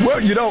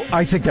 Well, you know,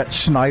 I think that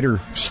Snyder,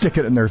 stick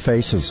it in their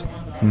faces.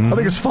 I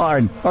think it's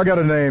fine. I got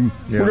a name.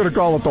 Yeah. We're going to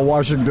call it the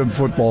Washington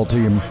football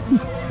team.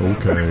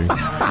 Okay.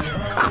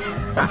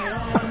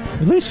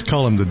 At least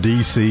call them the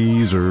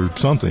DCs or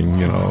something,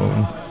 you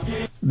know.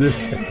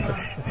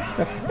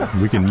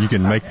 You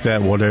can make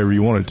that whatever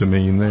you want it to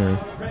mean there.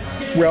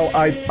 Well,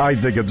 I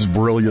think it's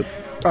brilliant.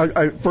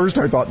 First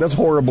I thought that's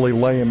horribly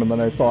lame, and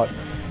then I thought,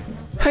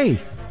 hey,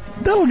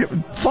 that'll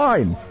get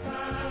fine.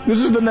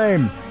 This is the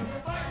name.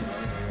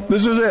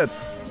 This is it.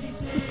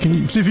 Can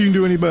you see if you can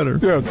do any better?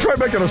 Yeah, try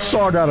making a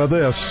song out of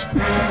this.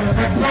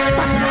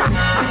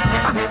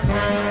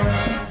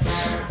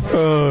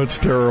 Oh, it's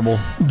terrible.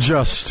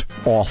 Just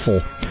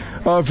awful.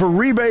 For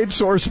rebates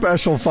or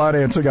special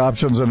financing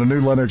options in a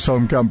new Lennox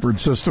home comfort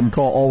system,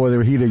 call All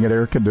Weather Heating and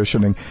Air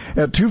Conditioning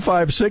at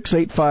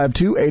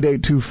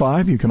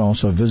 256-852-8825. You can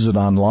also visit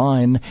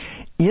online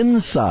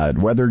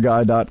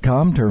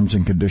InsideWeatherGuy.com. Terms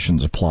and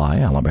conditions apply.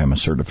 Alabama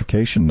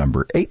certification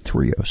number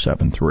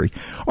 83073.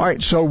 All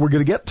right, so we're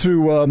going to get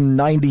to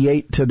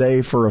 98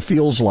 today for a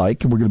feels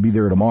like. We're going to be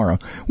there tomorrow.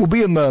 We'll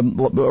be in the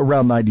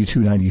around 92,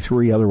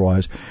 93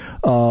 otherwise.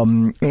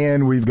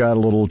 And we've got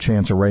a little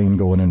chance of rain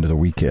going into the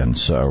weekend,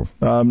 so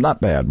not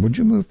bad. Would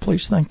you move,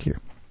 please? Thank you.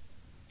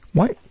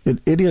 Why?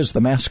 It is.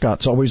 The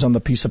mascot's always on the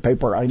piece of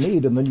paper I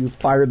need, and then you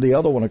fired the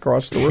other one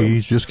across the room.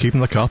 She's just keeping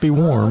the copy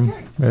warm,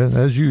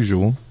 as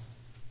usual.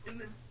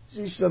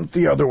 She sent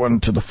the other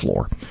one to the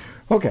floor.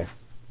 Okay.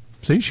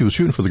 See, she was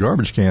shooting for the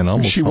garbage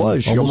can. She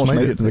almost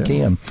made it to the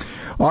can.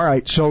 All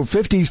right, so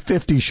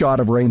 50-50 shot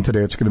of rain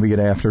today. It's going to be an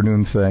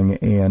afternoon thing,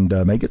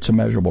 and may get some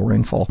measurable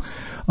rainfall.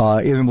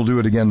 And we'll do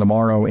it again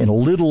tomorrow, and a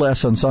little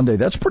less on Sunday.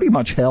 That's pretty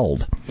much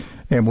held.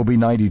 And we'll be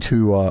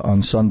 92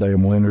 on Sunday,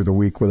 and we'll enter the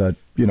week with a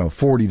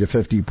 40 to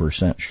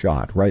 50%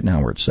 shot. Right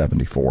now we're at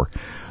 74.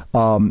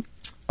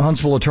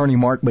 Huntsville attorney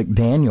Mark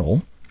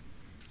McDaniel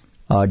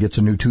gets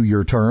a new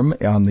 2-year term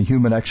on the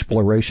Human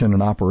Exploration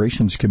and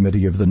Operations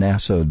Committee of the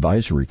NASA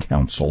Advisory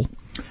Council.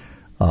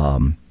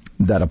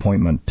 That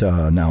appointment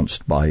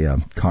announced by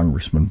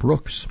Congressman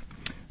Brooks.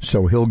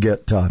 So he'll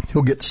get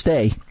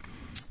stay.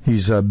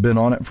 He's been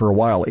on it for a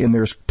while, and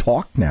there's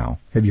talk now.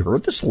 Have you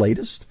heard this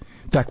latest?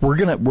 In fact, we're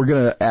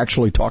gonna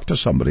actually talk to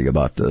somebody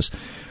about this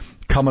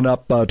coming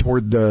up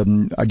toward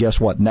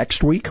the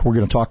next week. We're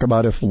going to talk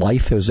about if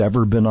life has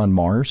ever been on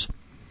Mars.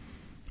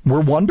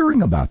 We're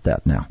wondering about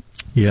that now.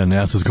 Yeah,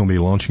 NASA's going to be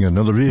launching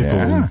another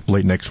vehicle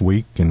late next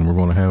week, and we're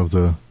going to have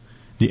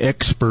the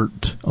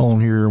expert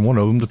on here, one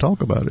of them, to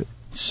talk about it.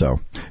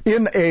 So,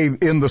 in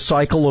the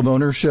cycle of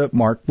ownership,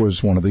 Mark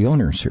was one of the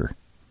owners here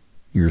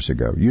years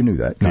ago. You knew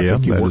that.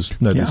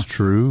 That is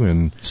true.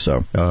 And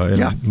so,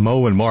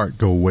 Mo and Mark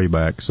go way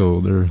back, so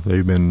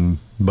they've been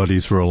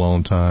buddies for a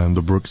long time.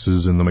 The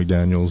Brookses and the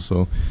McDaniels.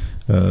 So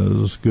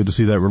it's good to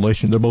see that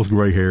relation. They're both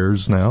gray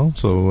hairs now,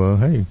 so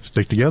hey,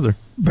 stick together.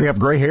 They have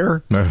gray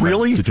hair?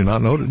 Really? Did you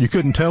not know that? You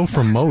couldn't tell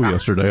from Mo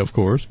yesterday, of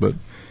course, but.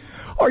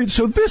 All right,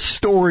 so this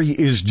story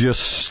is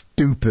just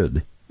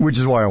stupid, which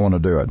is why I want to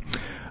do it.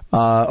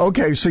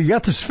 Okay, so you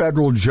got this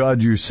federal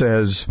judge who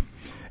says,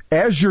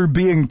 as you're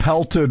being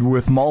pelted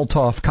with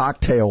Molotov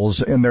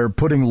cocktails and they're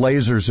putting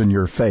lasers in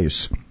your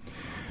face,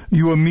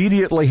 you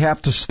immediately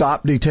have to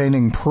stop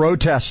detaining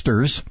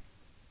protesters,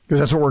 because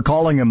that's what we're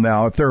calling them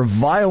now. If they're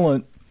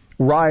violent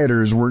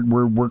rioters,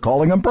 we're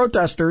calling them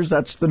protesters.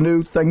 That's the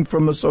new thing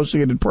from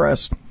Associated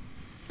Press.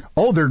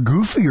 Oh, they're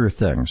goofier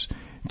things.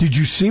 Did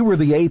you see where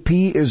the AP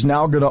is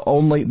now going to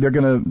they're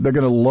going to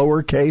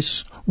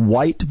lowercase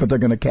white, but they're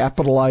going to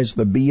capitalize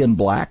the B in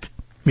black?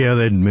 Yeah,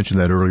 they didn't mention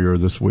that earlier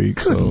this week.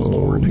 Good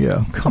Lord.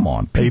 Yeah. Come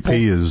on, people. AP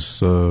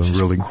is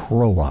really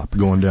grow up,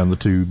 going down the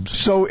tubes.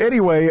 So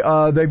anyway,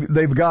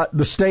 they've got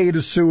the state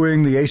is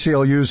suing, the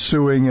ACLU is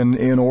suing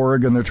in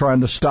Oregon. They're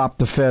trying to stop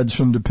the feds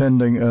from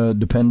depending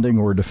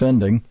or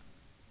defending.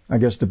 I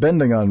guess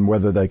depending on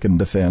whether they can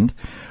defend.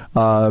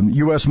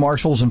 U.S.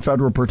 Marshals and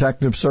Federal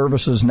Protective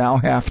Services now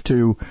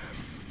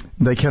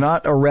they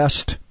cannot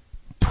arrest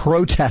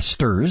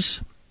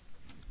protesters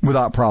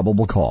without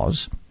probable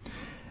cause.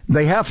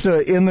 They have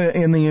to, in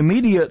the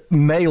immediate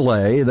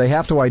melee, they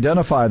have to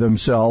identify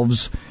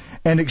themselves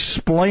and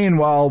explain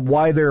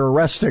why they're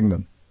arresting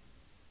them.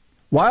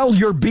 While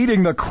you're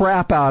beating the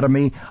crap out of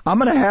me, I'm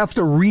going to have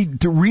to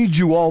read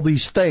you all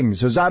these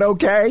things. Is that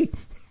okay?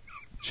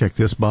 Check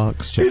this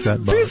box. Check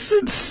that box. Is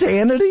this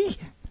insanity?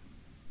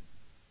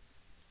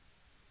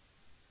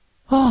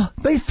 Oh,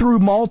 they threw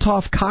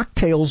Molotov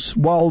cocktails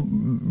while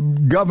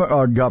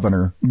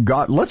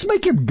let's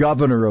make him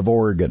governor of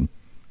Oregon,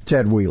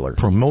 Ted Wheeler.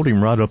 Promote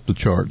him right up the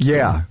charts.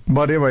 Yeah,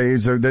 but anyway,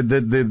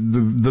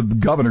 the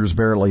governor's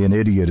barely an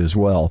idiot as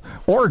well.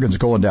 Oregon's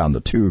going down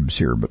the tubes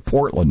here, but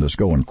Portland is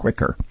going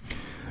quicker.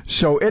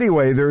 So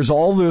anyway, there's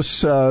all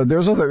this,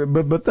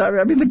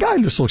 the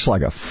guy just looks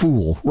like a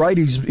fool, right?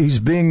 He's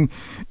being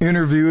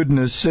interviewed and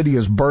his city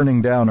is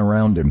burning down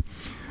around him.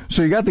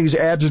 So you got these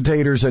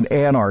agitators and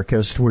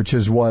anarchists, which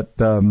is what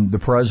the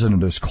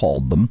president has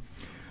called them.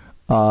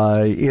 You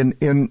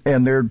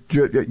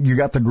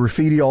got the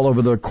graffiti all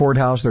over the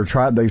courthouse.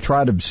 They've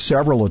tried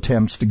several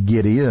attempts to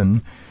get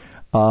in.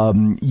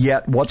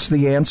 Yet what's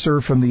the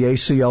answer from the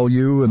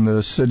ACLU and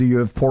the city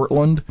of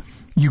Portland?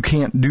 You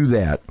can't do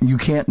that. You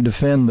can't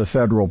defend the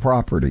federal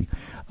property.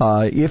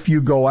 If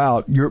you go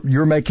out,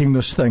 you're making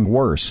this thing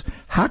worse.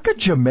 How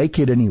could you make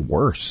it any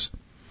worse?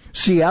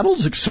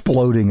 Seattle's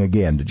exploding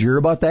again. Did you hear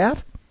about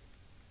that?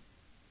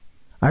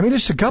 I mean,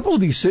 just a couple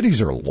of these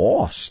cities are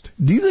lost.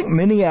 Do you think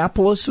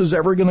Minneapolis is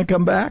ever going to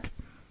come back?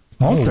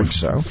 I don't think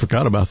so. I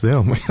forgot about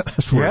them.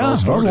 That's where that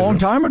was a long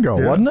time ago,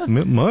 wasn't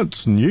it?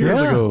 Months and years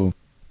ago.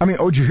 I mean,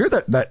 did you hear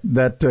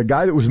that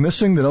guy that was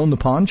missing that owned the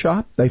pawn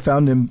shop? They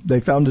found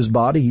his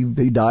body.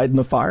 He died in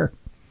the fire.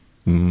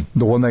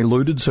 The one they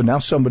looted. So now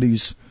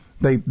these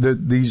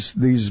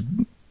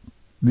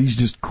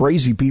just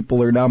crazy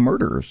people are now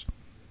murderers.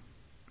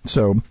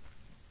 So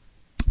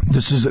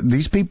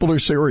these people are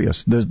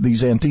serious.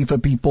 These Antifa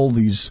people,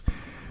 these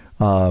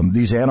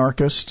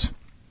anarchists,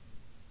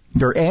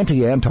 they're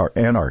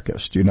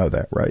anti-anarchists. You know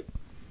that, right?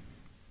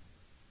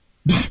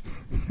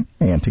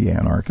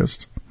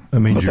 Anti-anarchists. I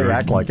mean, but they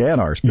act like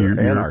anarchists.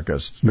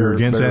 You're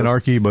against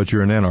anarchy, but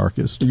you're an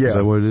anarchist. Yeah. Is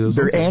that what it is?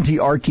 They're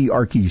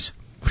anti-archies.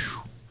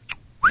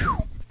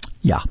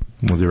 Yeah.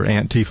 Well, they're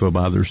Antifa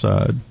by their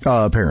side.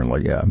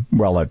 Apparently, yeah.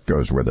 Well, that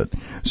goes with it.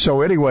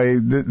 So anyway,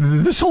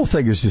 this whole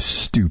thing is just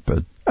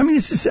stupid. I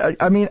mean,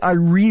 I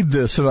read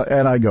this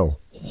and I go,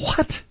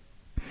 what?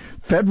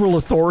 Federal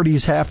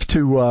authorities have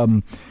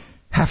to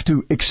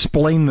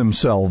explain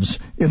themselves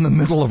in the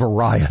middle of a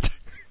riot.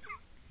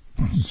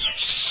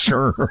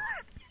 Sure.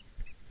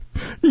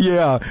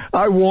 Yeah,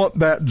 I want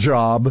that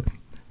job.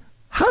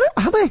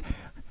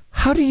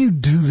 How do you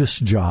do this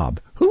job?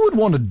 Who would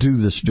want to do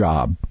this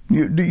job?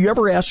 Do you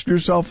ever ask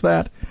yourself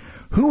that?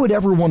 Who would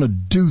ever want to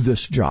do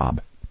this job?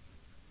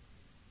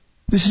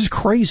 This is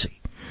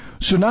crazy.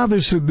 So now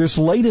this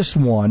latest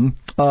one,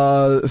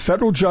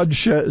 federal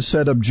judge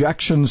said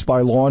objections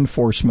by law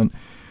enforcement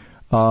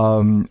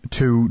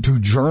to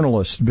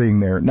journalists being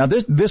there. Now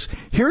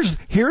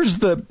here's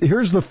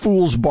the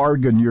fool's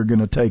bargain you're going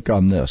to take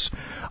on this.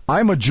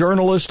 I'm a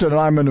journalist and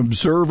I'm an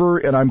observer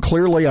and I'm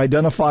clearly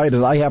identified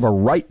and I have a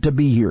right to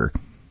be here.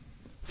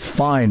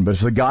 Fine, but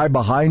if the guy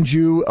behind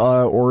you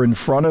or in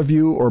front of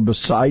you or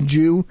beside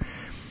you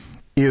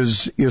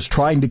is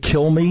trying to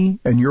kill me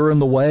and you're in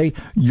the way,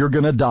 you're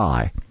going to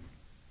die.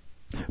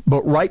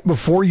 But right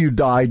before you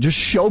die, just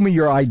show me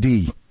your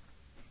ID.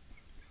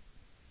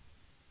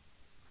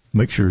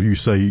 Make sure you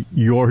say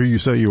you are who you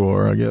say you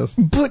are, I guess.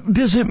 But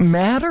does it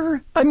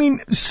matter? I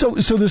mean, so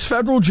this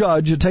federal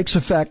judge, it takes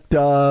effect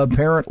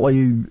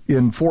apparently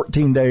in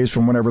 14 days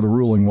from whenever the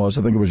ruling was.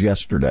 I think it was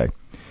yesterday.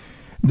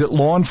 That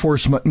law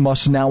enforcement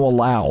must now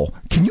allow.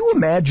 Can you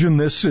imagine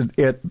this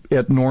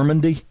at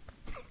Normandy?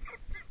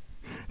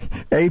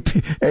 AP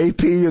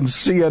and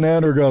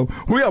CNN are going,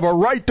 we have a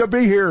right to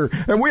be here,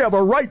 and we have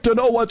a right to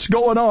know what's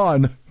going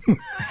on.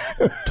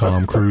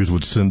 Tom Cruise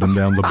would send them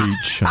down the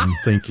beach, I'm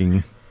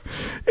thinking.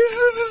 This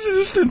is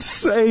just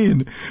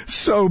insane.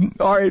 So,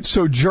 all right,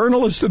 so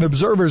journalists and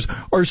observers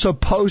are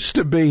supposed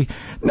to be.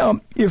 Now,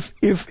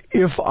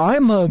 if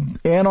I'm an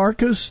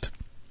anarchist,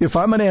 if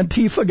I'm an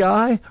Antifa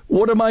guy,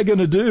 what am I going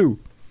to do?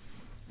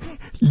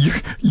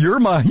 You're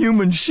my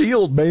human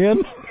shield,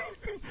 man.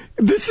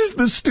 This is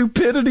the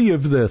stupidity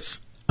of this.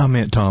 I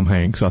meant Tom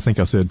Hanks. I think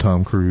I said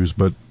Tom Cruise,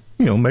 but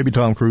maybe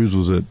Tom Cruise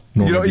was at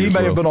Normandy. He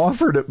may have been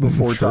offered it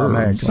before Tom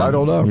Hanks. I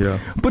don't know. Yeah.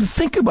 But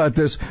think about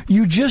this.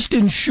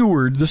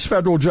 This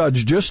federal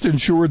judge just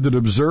ensured that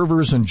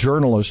observers and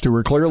journalists who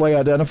are clearly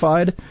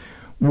identified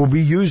will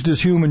be used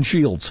as human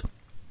shields,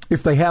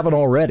 if they haven't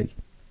already.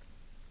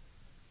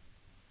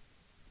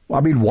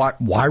 I mean,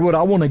 why would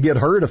I want to get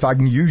hurt if I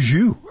can use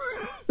you?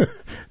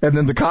 And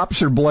then the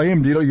cops are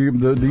blamed,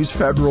 these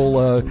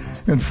federal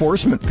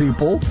enforcement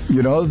people,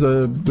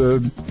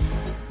 the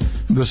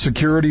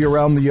security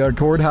around the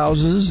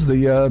courthouses,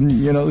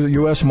 the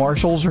U.S.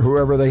 Marshals or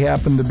whoever they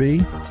happen to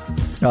be.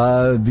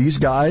 These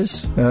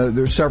guys,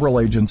 there's several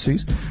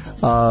agencies.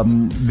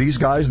 These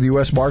guys, the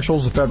U.S.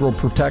 Marshals, the Federal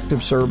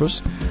Protective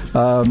Service,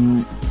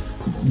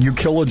 you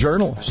kill a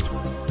journalist.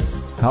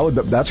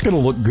 That's going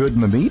to look good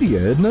in the media,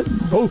 isn't it?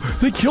 Oh,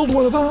 they killed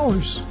one of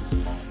ours.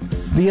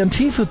 The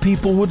Antifa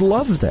people would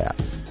love that.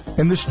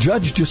 And this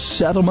judge just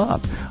set them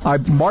up. I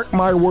mark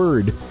my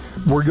word,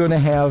 we're going to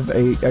have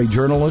a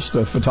journalist,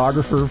 a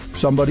photographer,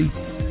 somebody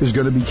is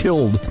going to be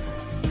killed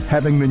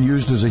having been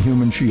used as a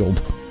human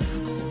shield.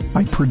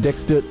 I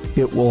predict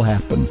it will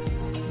happen.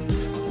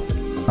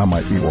 I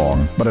might be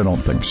wrong, but I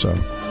don't think so.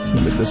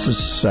 This is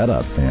set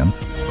up, man.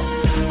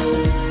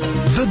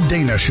 The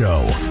Dana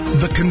Show,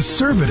 the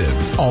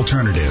conservative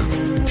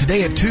alternative.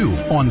 Today at 2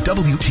 on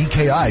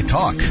WTKI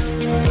Talk.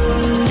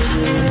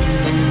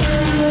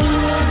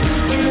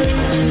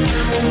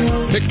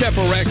 Picked up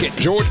a wreck at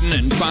Jordan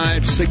and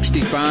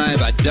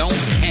 565. I don't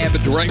have a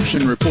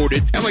direction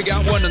reported. And we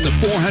got one in the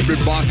 400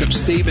 block of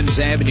Stevens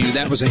Avenue.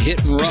 That was a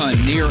hit and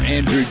run near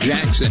Andrew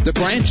Jackson. The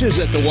branches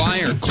at the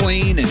Y are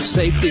clean and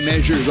safety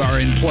measures are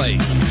in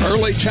place.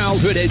 Early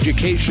childhood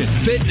education,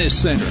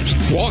 fitness centers,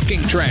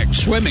 walking tracks,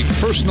 swimming,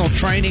 personal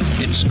training,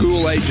 and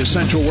school-age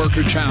essential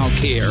worker child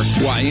care.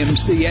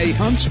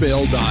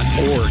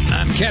 YMCAHuntsville.org.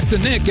 I'm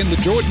Captain Nick in the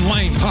Jordan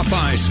Lane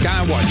Popeye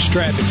Skywatch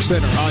Traffic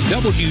Center on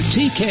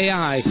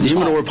WTKI.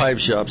 The Humidor Pipe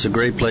Shop's a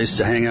great place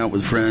to hang out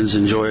with friends,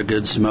 enjoy a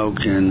good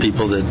smoke, and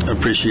people that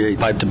appreciate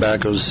pipe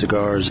tobaccos,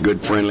 cigars.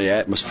 Good friendly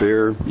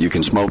atmosphere. You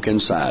can smoke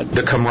inside.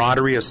 The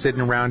camaraderie of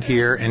sitting around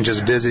here and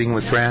just visiting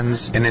with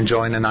friends and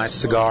enjoying a nice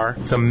cigar.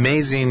 It's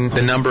amazing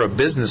the number of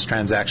business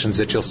transactions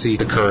that you'll see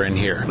occur in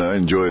here. I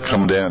enjoy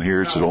coming down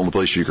here. It's the only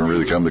place you can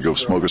really come to go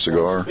smoke a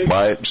cigar.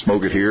 Buy it,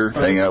 smoke it here,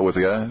 hang out with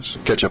the guys,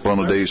 catch up on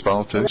the day's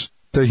politics.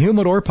 The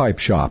Humidor Pipe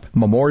Shop,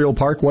 Memorial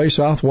Parkway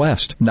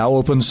Southwest. Now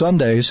open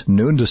Sundays,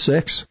 noon to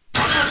 6.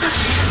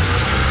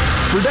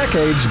 For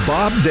decades,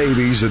 Bob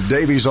Davies at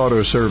Davies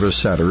Auto Service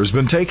Center has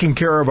been taking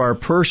care of our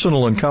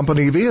personal and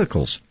company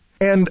vehicles.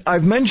 And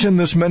I've mentioned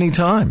this many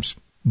times.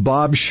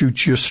 Bob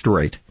shoots you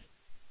straight.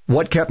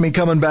 What kept me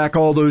coming back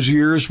all those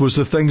years was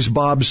the things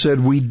Bob said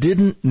we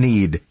didn't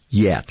need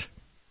yet.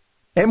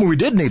 And when we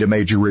did need a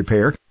major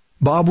repair,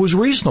 Bob was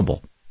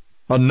reasonable.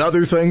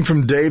 Another thing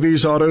from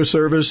Davies Auto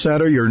Service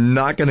Center you're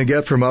not going to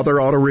get from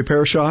other auto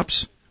repair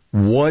shops?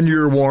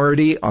 1-year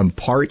warranty on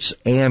parts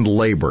and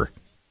labor.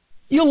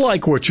 You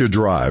like what you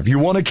drive. You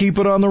want to keep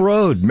it on the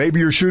road.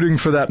 Maybe you're shooting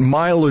for that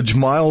mileage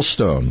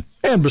milestone.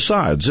 And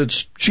besides,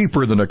 it's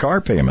cheaper than a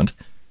car payment.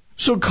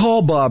 So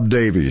call Bob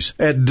Davies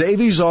at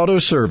Davies Auto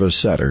Service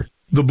Center.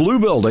 The Blue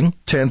Building,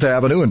 10th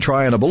Avenue and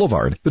Triana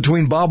Boulevard,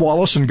 between Bob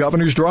Wallace and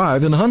Governor's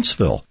Drive in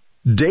Huntsville.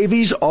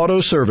 Davies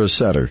Auto Service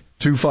Center,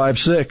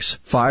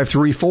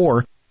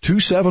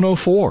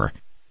 256-534-2704.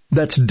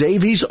 That's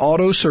Davies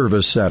Auto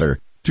Service Center,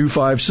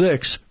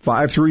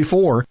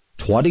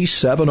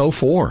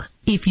 256-534-2704.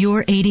 If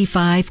you're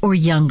 85 or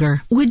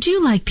younger, would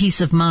you like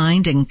peace of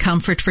mind and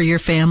comfort for your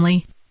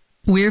family?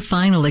 We're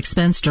Final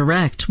Expense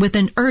Direct with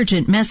an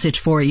urgent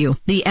message for you.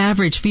 The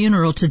average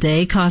funeral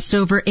today costs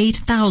over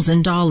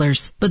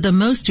 $8,000, but the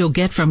most you'll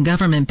get from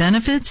government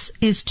benefits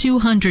is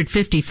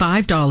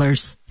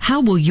 $255.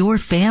 How will your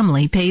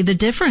family pay the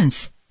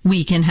difference?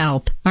 We can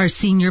help. Our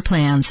senior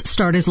plans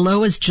start as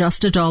low as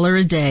just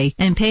 $1 a day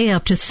and pay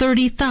up to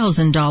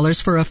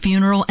 $30,000 for a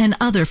funeral and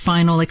other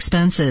final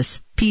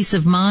expenses. Peace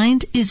of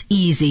mind is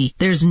easy.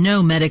 There's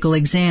no medical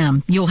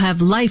exam. You'll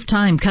have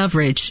lifetime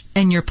coverage,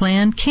 and your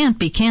plan can't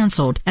be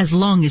canceled as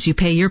long as you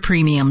pay your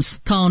premiums.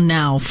 Call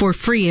now for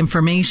free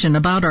information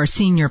about our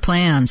senior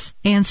plans.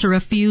 Answer a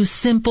few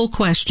simple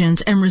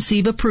questions and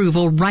receive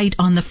approval right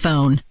on the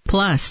phone.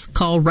 Plus,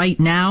 call right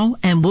now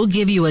and we'll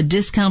give you a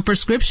discount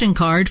prescription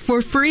card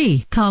for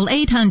free. Call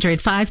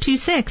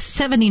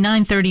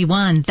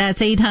 800-526-7931.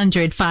 That's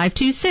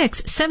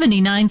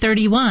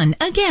 800-526-7931.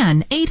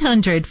 Again,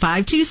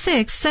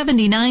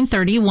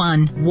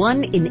 800-526-7931.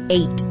 1 in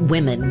 8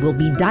 women will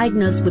be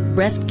diagnosed with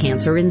breast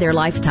cancer in their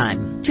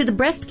lifetime. To the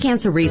Breast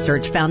Cancer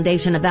Research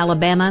Foundation of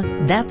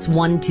Alabama, that's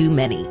one too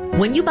many.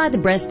 When you buy the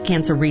Breast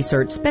Cancer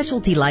Research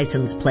Specialty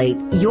License Plate,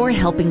 you're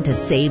helping to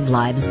save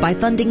lives by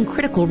funding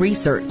critical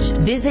research.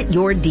 Visit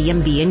your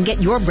DMV and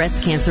get your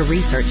breast cancer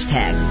research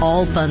tag.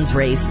 All funds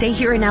raised stay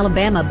here in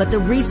Alabama, but the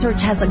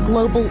research has a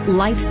global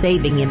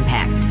life-saving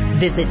impact.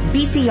 Visit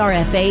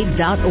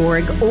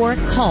bcrfa.org or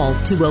call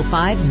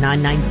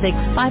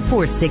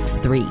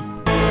 205-996-5463.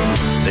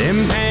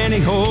 Them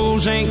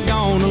pantyhose ain't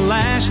gonna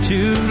last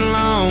too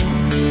long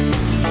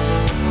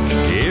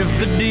if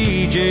the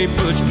DJ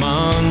puts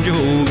Bon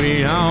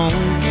Jovi on.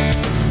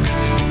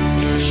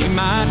 She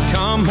might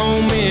come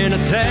home in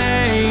a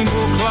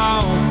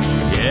tablecloth.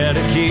 Yeah,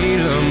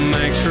 tequila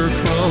makes her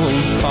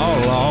clothes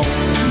fall off.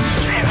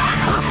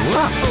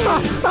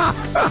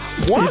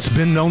 What? It's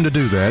been known to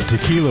do that.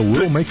 Tequila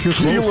will make your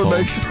clothes fall.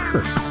 Makes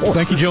her clothes.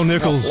 Thank you, Joe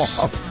Nichols.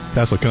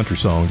 That's a country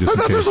song. I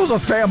thought this was a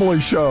family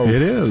show.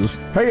 It is.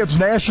 Hey, it's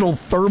National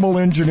Thermal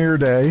Engineer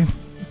Day.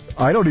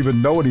 I don't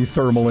even know any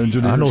thermal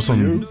engineers. I know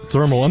some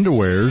thermal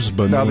underwears,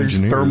 but no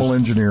engineers. Thermal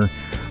engineer.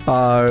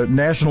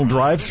 National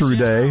Drive-Thru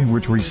Day,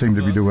 which we seem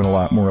to be doing a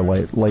lot more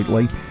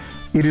lately.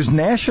 It is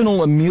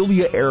National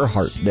Amelia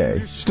Earhart Day.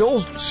 Still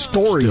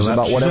stories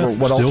about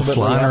what ultimately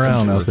flying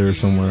around out there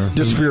somewhere.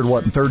 Disappeared,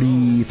 what, in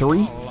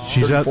 33?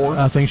 She's 34?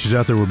 I think she's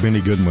out there with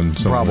Benny Goodman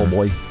somewhere.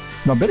 Probably.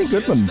 No, Benny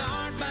Goodman.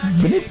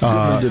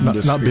 Goodman didn't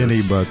disappear. Not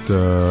Benny, but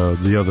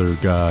the other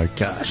guy.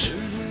 Gosh.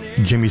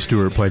 Jimmy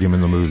Stewart played him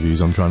in the movies.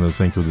 I'm trying to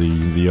think of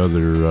the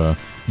other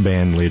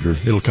band leader.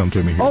 It'll come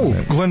to me here. Oh,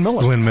 Glenn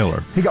Miller. Glenn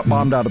Miller. He got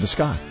bombed out of the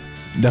sky.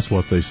 That's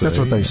what they say. That's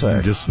what they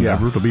say. Just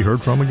never to be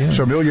heard from again.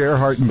 So Amelia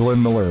Earhart and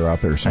Glenn Miller are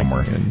out there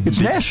somewhere. It's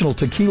National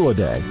Tequila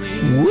Day.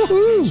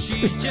 Woohoo!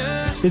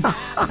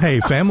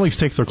 Hey, families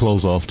take their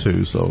clothes off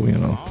too, so you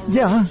know.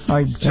 Yeah,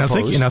 I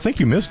suppose. And I think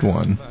you missed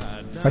one.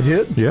 I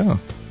did? Yeah.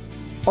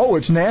 Oh,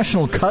 it's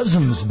National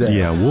Cousins Day.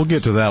 Yeah, we'll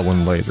get to that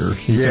one later.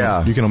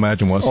 You can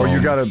imagine what song. Oh,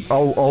 you got to.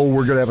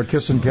 we're gonna have a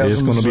Kissing Cousins.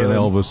 It's going to be an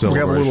Elvis celebration. We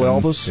have a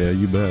little Elvis. Yeah,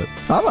 you bet.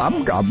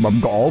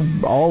 I'm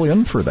all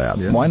in for that.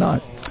 Yeah. Why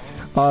not?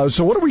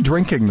 So what are we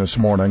drinking this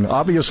morning?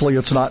 Obviously,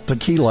 it's not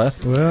tequila.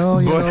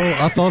 Well, you know,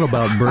 I thought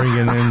about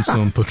bringing in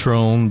some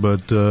Patron,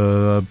 but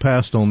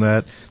passed on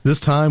that. This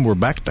time, we're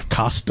back to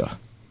Costa.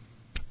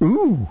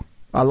 Ooh,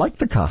 I like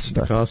the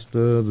Costa.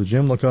 The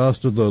Jim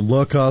LaCosta, the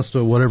La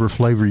Costa, whatever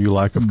flavor you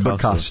like of Costa. The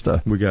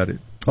Costa. We got it.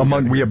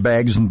 We have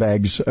bags and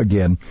bags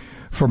again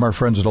from our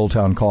friends at Old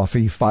Town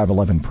Coffee,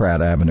 511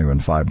 Pratt Avenue in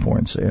 5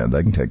 Points, and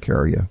they can take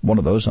care of you. One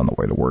of those on the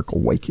way to work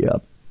will wake you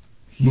up.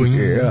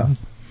 Yeah.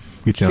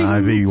 Get you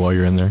an IV while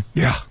you're in there.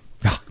 Yeah.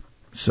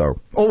 So,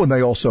 and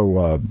they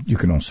also, you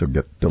can also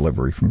get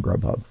delivery from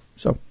Grubhub.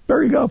 So,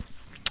 there you go.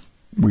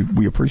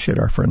 We appreciate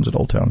our friends at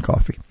Old Town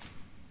Coffee.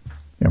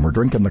 And we're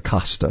drinking the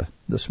Costa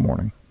this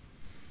morning.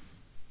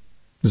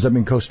 Does that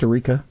mean Costa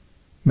Rica?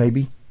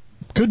 Maybe?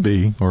 Could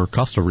be. Or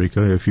Costa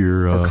Rica if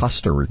you're... or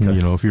Costa Rica.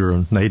 You know, if you're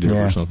a native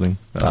or something.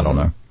 I don't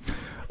know.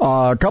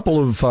 A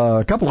couple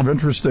of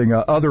interesting,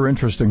 other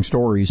interesting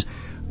stories.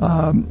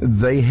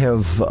 They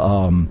have...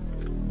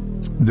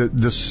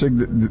 This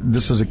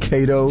is a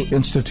Cato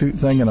Institute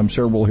thing, and I'm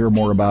sure we'll hear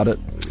more about it.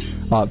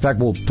 In fact,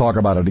 we'll talk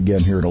about it again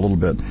here in a little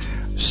bit.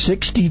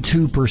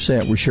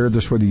 62%. We shared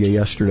this with you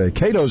yesterday.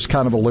 Cato's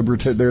kind of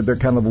they're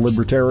kind of a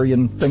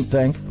libertarian think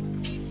tank.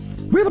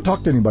 We haven't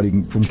talked to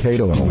anybody from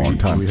Cato in a long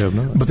time. We have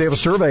not. But they have a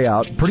survey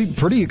out,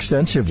 pretty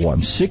extensive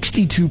one.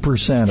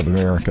 62% of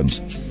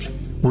Americans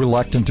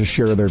reluctant to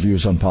share their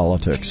views on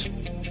politics.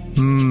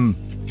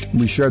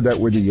 We shared that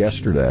with you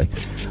yesterday.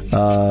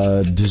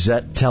 Does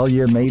that tell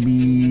you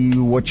maybe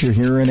what you're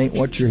hearing ain't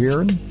what you're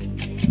hearing?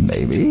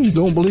 Maybe.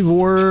 Don't believe a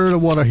word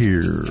of what I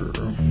hear.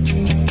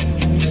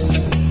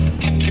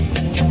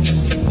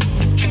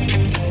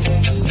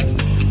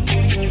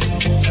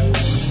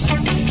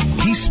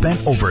 He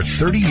spent over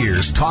 30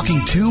 years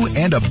talking to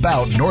and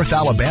about North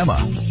Alabama,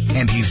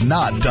 and he's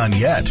not done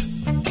yet.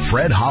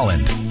 Fred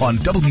Holland on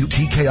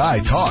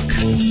WTKI Talk.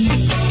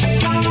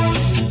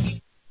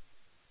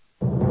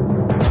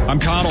 I'm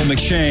Connell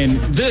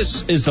McShane.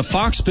 This is the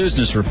Fox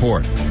Business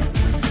Report.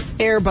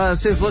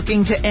 Airbus is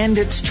looking to end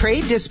its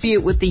trade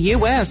dispute with the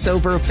U.S.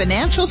 over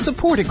financial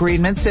support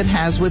agreements it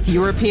has with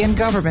European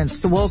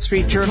governments. The Wall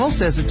Street Journal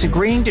says it's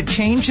agreeing to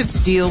change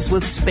its deals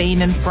with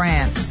Spain and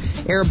France.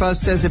 Airbus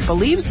says it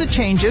believes the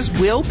changes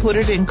will put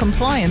it in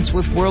compliance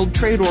with World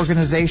Trade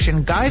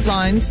Organization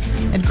guidelines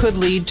and could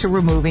lead to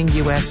removing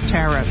U.S.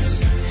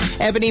 tariffs.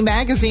 Ebony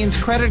Magazine's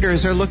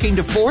creditors are looking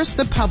to force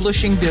the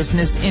publishing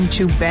business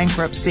into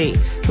bankruptcy.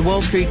 The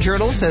Wall Street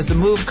Journal says the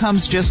move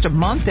comes just a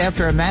month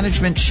after a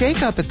management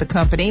shakeup at the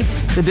company.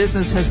 The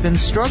business has been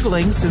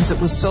struggling since it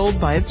was sold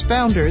by its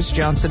founders,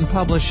 Johnson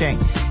Publishing.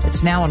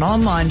 It's now an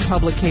online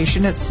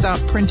publication. It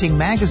stopped printing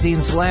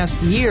magazines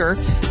last year.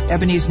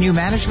 Ebony's new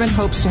management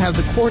hopes to have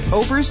the court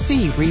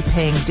oversee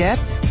repaying debt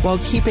while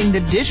keeping the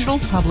digital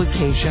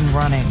publication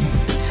running.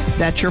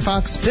 That's your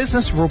Fox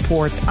Business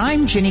Report.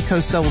 I'm Ginny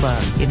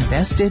Cosola,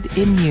 invested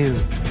in you.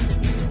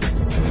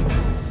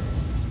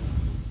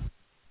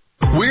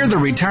 We're the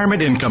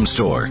Retirement Income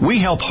Store. We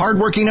help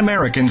hardworking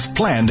Americans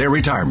plan their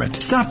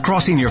retirement. Stop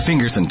crossing your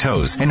fingers and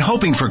toes and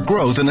hoping for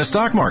growth in the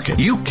stock market.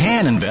 You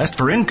can invest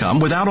for income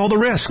without all the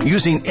risk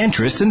using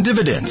interest and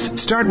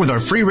dividends. Start with our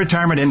free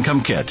Retirement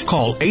Income Kit.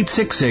 Call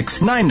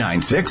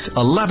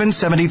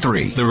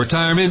 866-996-1173. The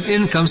Retirement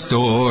Income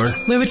Store,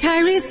 where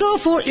retirees go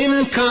for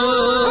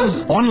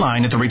income.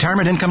 Online at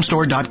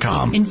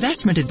theretirementinComestore.com.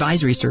 Investment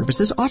advisory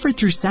services offered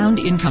through Sound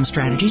Income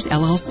Strategies,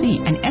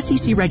 LLC, an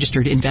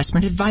SEC-registered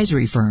investment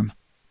advisory firm.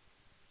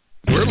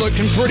 We're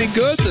looking pretty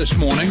good this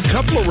morning.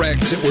 Couple of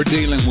wrecks that we're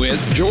dealing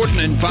with. Jordan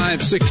and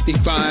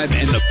 565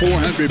 and the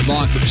 400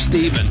 block of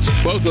Stevens.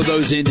 Both of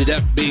those ended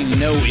up being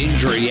no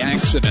injury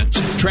accidents.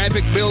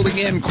 Traffic building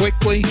in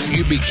quickly.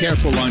 You be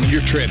careful on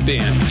your trip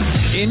in.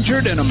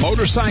 Injured in a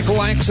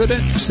motorcycle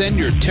accident? Send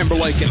your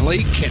Timberlake and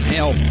Lee can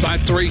help.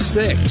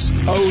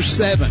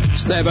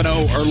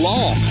 536-0770 or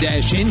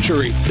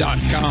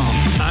law-injury.com.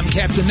 I'm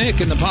Captain Nick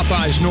in the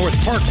Popeyes North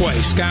Parkway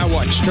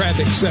Skywatch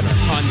Traffic Center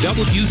on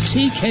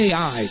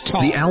WTKI.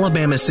 The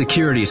Alabama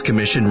Securities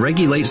Commission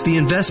regulates the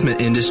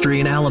investment industry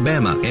in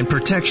Alabama and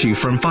protects you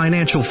from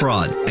financial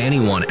fraud.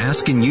 Anyone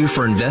asking you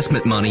for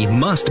investment money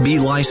must be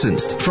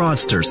licensed.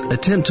 Fraudsters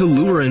attempt to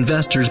lure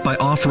investors by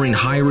offering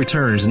high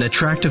returns and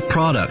attractive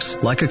products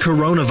like a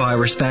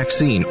coronavirus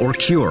vaccine or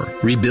cure,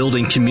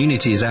 rebuilding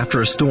communities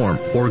after a storm,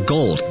 or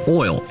gold,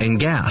 oil, and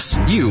gas.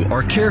 You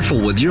are careful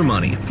with your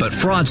money, but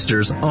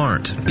fraudsters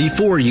aren't.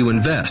 Before you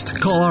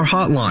invest, call our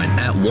hotline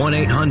at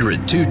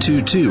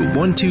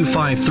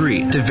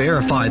 1-800-222-1253 to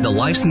verify the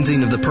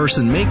licensing of the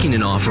person making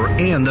an offer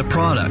and the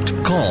product.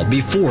 Call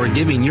before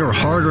giving your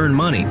hard-earned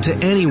money to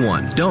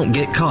anyone. Don't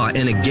get caught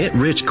in a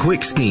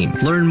get-rich-quick scheme.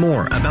 Learn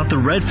more about the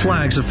red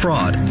flags of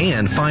fraud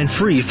and find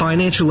free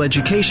financial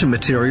education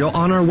material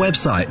on our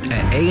website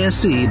at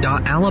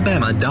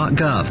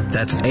asc.alabama.gov.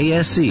 That's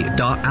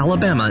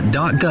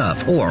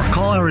asc.alabama.gov. Or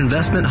call our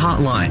investment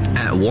hotline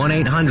at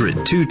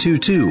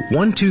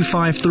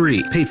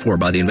 1-800-222-1253. Paid for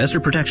by the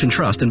Investor Protection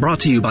Trust and brought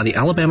to you by the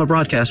Alabama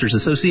Broadcasters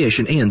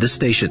Association and this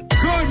station.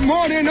 Good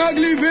morning,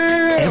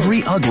 Uglyville!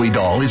 Every ugly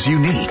doll is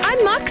unique.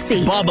 I'm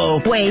Moxie. Bobo.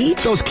 Wade.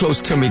 Those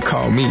close to me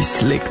call me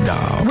Slick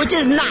Dog. Which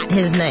is not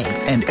his name.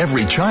 And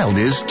every child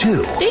is,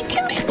 too. They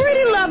can be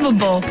pretty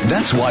lovable.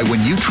 That's why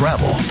when you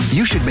travel,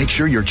 you should make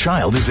sure your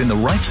child is in the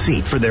right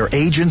seat for their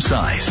age and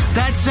size.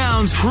 That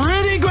sounds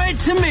pretty great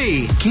to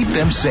me. Keep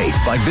them safe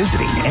by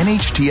visiting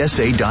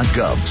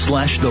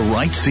nhtsa.gov/the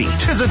right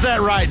seat. Isn't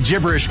that right,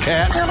 gibberish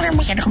cat?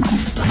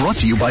 Brought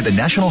to you by the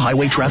National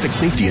Highway Traffic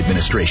Safety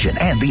Administration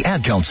and the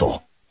Ad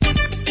Council.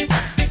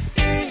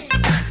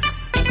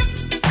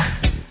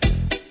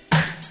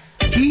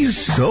 He's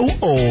so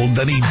old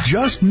that he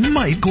just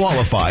might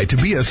qualify to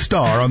be a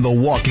star on The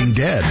Walking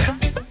Dead.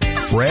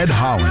 Fred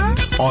Holland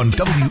on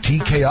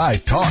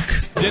WTKI Talk.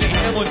 Denny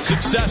Hamlin's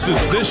successes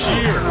this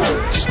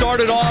year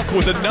started off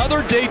with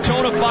another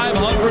Daytona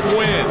 500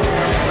 win.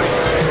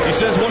 He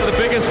says one of the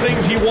biggest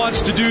things he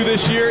wants to do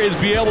this year is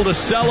be able to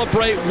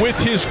celebrate with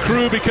his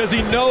crew because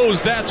he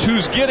knows that's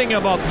who's getting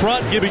him up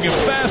front, giving him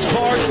fast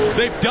cars.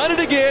 They've done it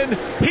again.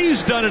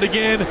 He's done it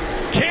again.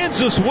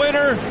 Kansas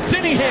winner,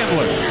 Denny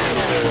Hamlin.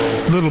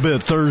 A little bit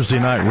of Thursday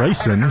night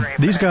racing.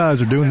 These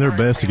guys are doing their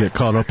best to get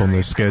caught up on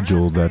this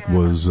schedule that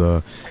was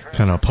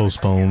kind of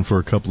postponed for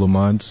a couple of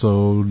months.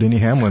 So Denny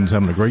Hamlin's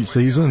having a great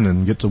season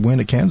and gets a win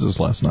at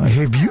Kansas last night.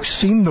 Have you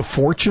seen the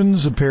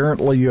fortunes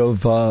apparently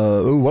of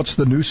what's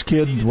the noose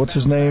kid? What's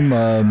his name?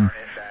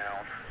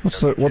 What's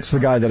the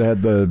guy that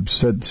had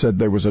said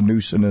there was a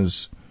noose in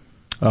his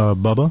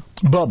Bubba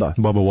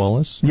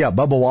Wallace? Yeah,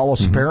 Bubba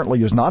Wallace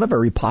apparently is not a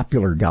very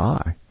popular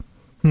guy.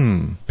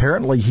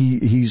 Apparently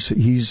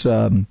he's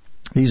an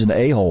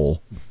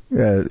a-hole.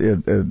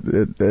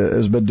 It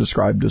has been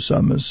described to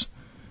some as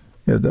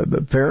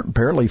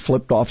apparently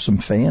flipped off some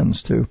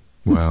fans too.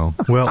 Well,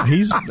 he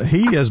has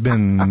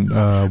been.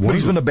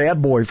 He's been a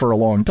bad boy for a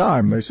long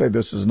time. They say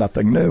this is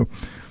nothing new.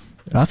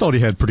 I thought he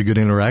had pretty good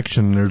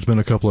interaction. There's been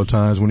a couple of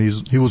times when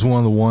he was one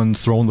of the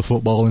ones throwing the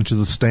football into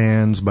the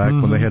stands back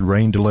when they had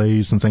rain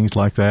delays and things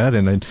like that.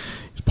 And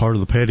he's part of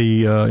the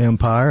Petty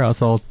empire. I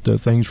thought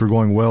things were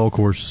going well. Of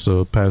course,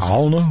 past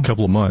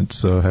couple of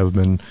months have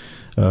been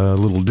a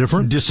little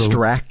different.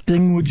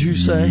 Distracting, would you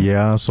say?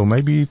 Yeah, so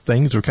maybe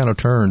things are kind of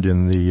turned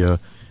in the...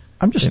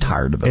 I'm just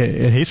tired of it.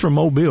 And he's from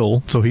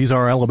Mobile, so he's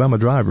our Alabama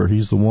driver.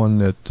 He's the one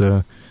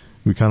that...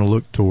 we kind of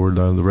look toward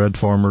the Red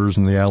Farmers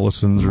and the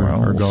Allisons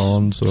are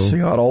gone. So see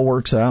how it all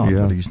works out.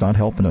 Yeah. But he's not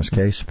helping his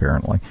case,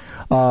 apparently.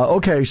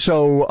 Okay,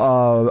 so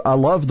I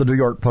love the New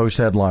York Post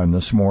headline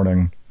this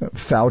morning.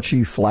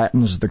 Fauci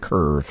flattens the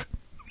curve.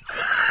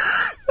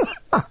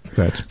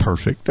 That's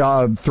perfect.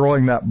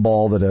 Throwing that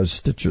ball that has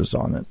stitches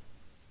on it.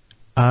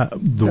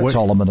 That's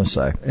all I'm going to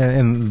say.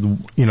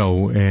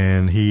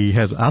 And he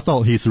has. I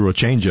thought he threw a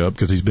changeup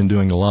because he's been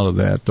doing a lot of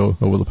that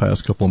over the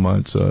past couple of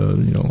months.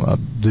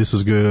 This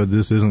is good,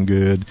 this isn't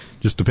good.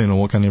 Just depending on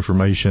what kind of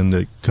information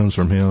that comes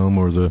from him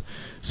or the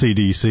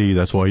CDC.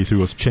 That's why he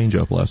threw a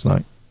changeup last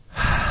night.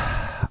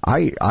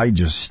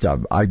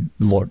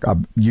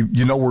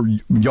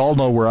 Y'all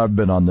know where I've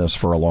been on this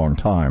for a long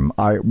time.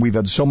 We've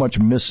had so much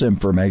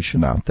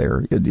misinformation out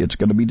there. It's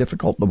going to be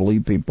difficult to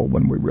believe people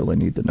when we really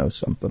need to know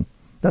something.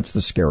 That's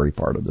the scary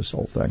part of this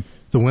whole thing.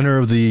 The winner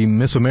of the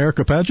Miss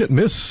America pageant,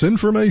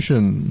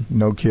 misinformation.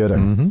 No kidding.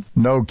 Mm-hmm.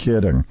 No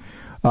kidding.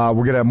 We're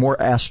going to have more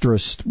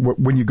asterisks.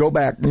 When you go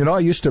back, I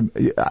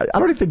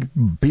don't even think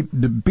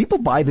do people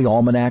buy the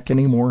almanac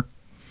anymore?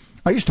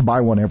 I used to buy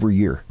one every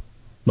year.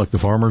 Like the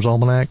Farmer's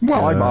Almanac?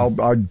 Well,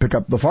 I'd pick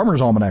up the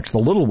Farmer's Almanacs, the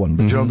little one,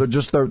 but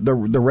just the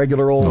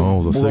regular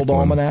old World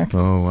Almanac.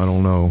 Oh, I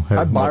don't know.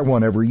 I'd buy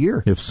one every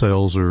year. If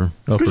sales are up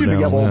or down. Because you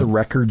have all the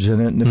records in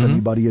it, and if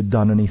anybody had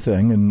done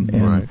anything,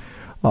 and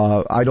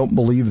I don't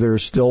believe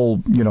there's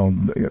still,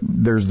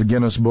 there's the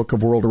Guinness Book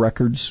of World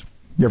Records.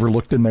 You ever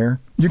looked in there?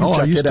 You can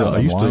check it out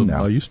online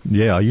now.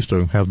 I used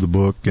to have the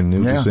book, and it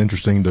was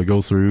interesting to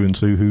go through and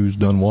see who's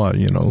done what,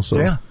 So.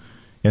 Yeah.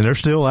 And they're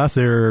still out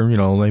there,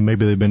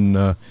 they've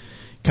been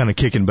kind of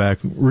kicking back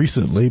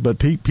recently, but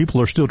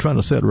people are still trying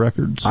to set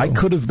records. So. I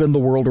could have been the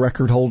world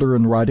record holder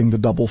in riding the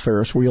double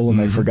Ferris wheel, and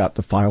they forgot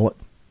to file it.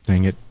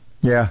 Dang it.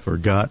 Yeah.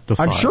 Forgot to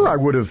file it. I'm sure I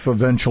would have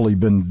eventually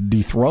been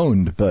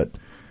dethroned, but,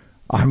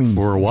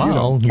 for a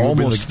while,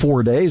 almost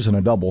 4 days in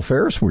a double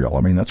Ferris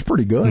wheel. That's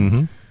pretty good.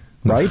 Mm-hmm.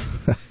 Right?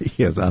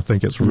 Yes, I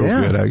think it's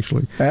real good,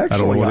 actually. I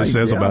don't know what it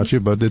says about you,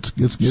 but it's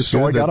so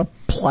good. I got a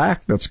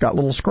plaque that's got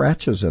little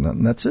scratches in it,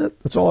 and that's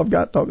it. That's all I've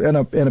got, and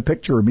a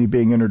picture of me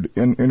being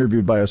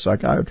interviewed by a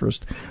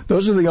psychiatrist.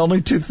 Those are the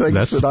only two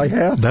things that I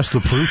have. That's the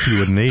proof you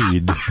would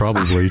need,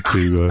 probably,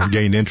 to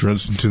gain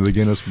entrance into the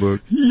Guinness Book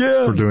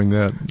for doing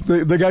that.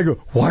 The guy goes,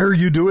 "Why are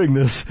you doing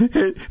this?"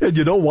 And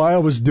you know why I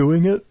was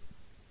doing it?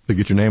 To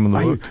get your name in the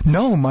book?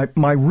 No,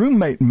 my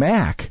roommate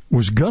Mac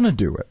was going to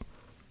do it.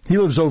 He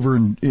lives over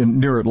in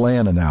near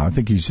Atlanta now. I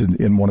think he's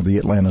in one of the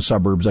Atlanta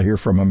suburbs. I hear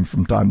from him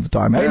from time to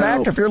time. Hey,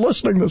 Mac, if you're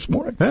listening this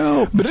morning.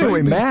 Help. But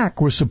anyway, Mac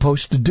was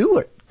supposed to do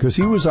it because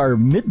he was our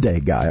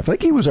midday guy. I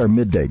think he was our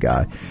midday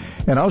guy.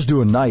 And I was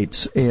doing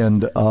nights,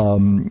 and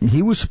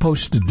he was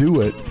supposed to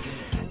do it.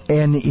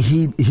 And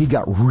he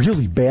got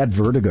really bad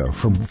vertigo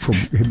from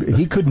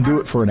he couldn't do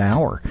it for an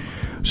hour.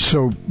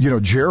 So,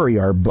 Jerry,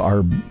 our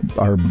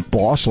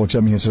boss, looks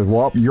at me and says,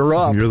 "Well, you're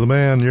up. You're the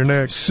man. You're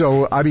next."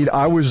 So,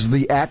 I was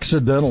the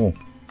accidental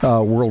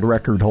world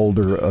record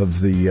holder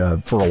of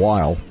the for a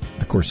while.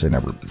 Of course, they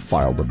never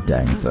filed a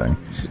dang thing.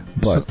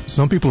 But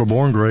some people are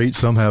born great.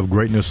 Some have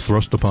greatness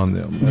thrust upon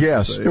them.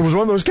 Yes, it was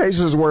one of those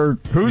cases where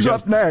who's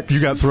up next? You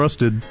got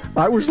thrusted.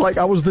 I was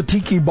the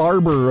Tiki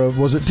Barber.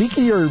 Was it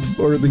Tiki or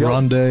the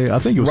Rondé? I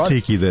think it was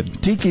Tiki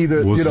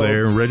that was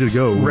there and ready to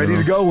go. Ready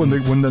to go when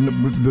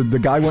the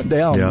guy went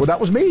down. Yeah. Well, that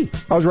was me.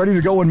 I was ready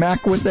to go when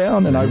Mac went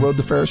down, and I rode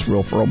the Ferris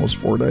wheel for almost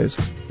 4 days.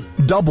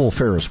 Double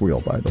Ferris wheel,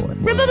 by the way.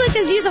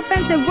 Republicans use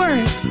offensive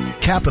words.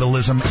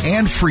 Capitalism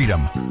and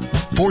freedom.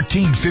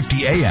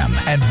 1450 AM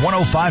and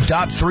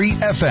 105.3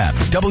 FM.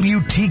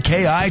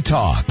 WTKI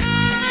Talk.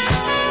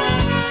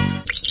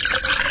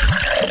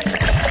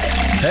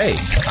 Hey,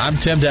 I'm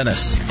Tim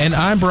Dennis. And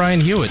I'm Brian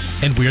Hewitt,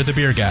 and we're the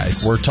Beer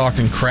Guys. We're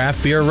talking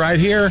craft beer right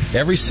here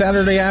every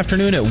Saturday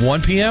afternoon at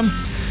 1 p.m.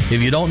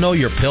 If you don't know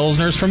your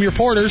Pilsners from your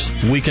Porters,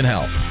 we can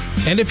help.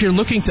 And if you're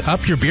looking to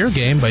up your beer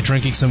game by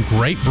drinking some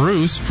great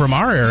brews from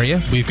our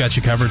area, we've got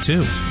you covered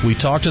too. We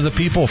talk to the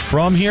people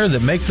from here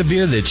that make the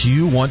beer that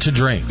you want to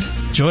drink.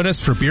 Join us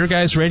for Beer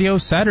Guys Radio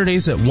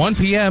Saturdays at 1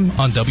 p.m.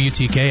 on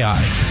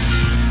WTKI.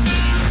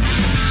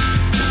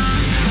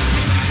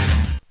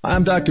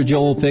 I'm Dr.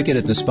 Joel Pickett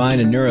at the Spine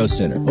and Neuro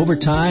Center. Over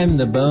time,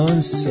 the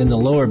bones in the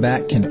lower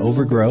back can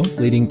overgrow,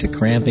 leading to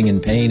cramping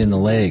and pain in the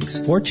legs.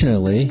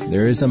 Fortunately,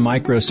 there is a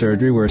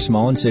microsurgery where a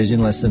small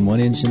incision less than 1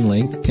 inch in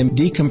length can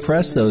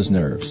decompress those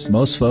nerves.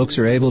 Most folks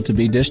are able to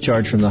be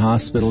discharged from the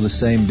hospital the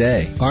same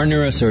day. Our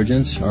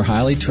neurosurgeons are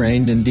highly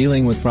trained in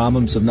dealing with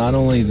problems of not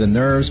only the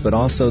nerves but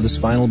also the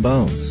spinal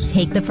bones.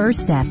 Take the first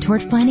step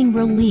toward finding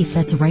relief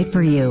that's right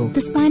for you. The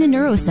Spine and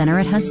Neuro Center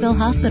at Huntsville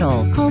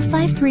Hospital. Call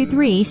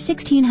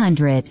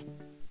 533-1600.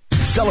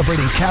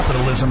 Celebrating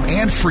capitalism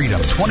and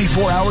freedom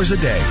 24 hours a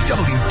day.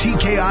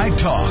 WTKI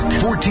Talk,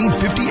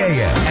 1450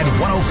 AM and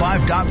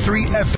 105.3 FM.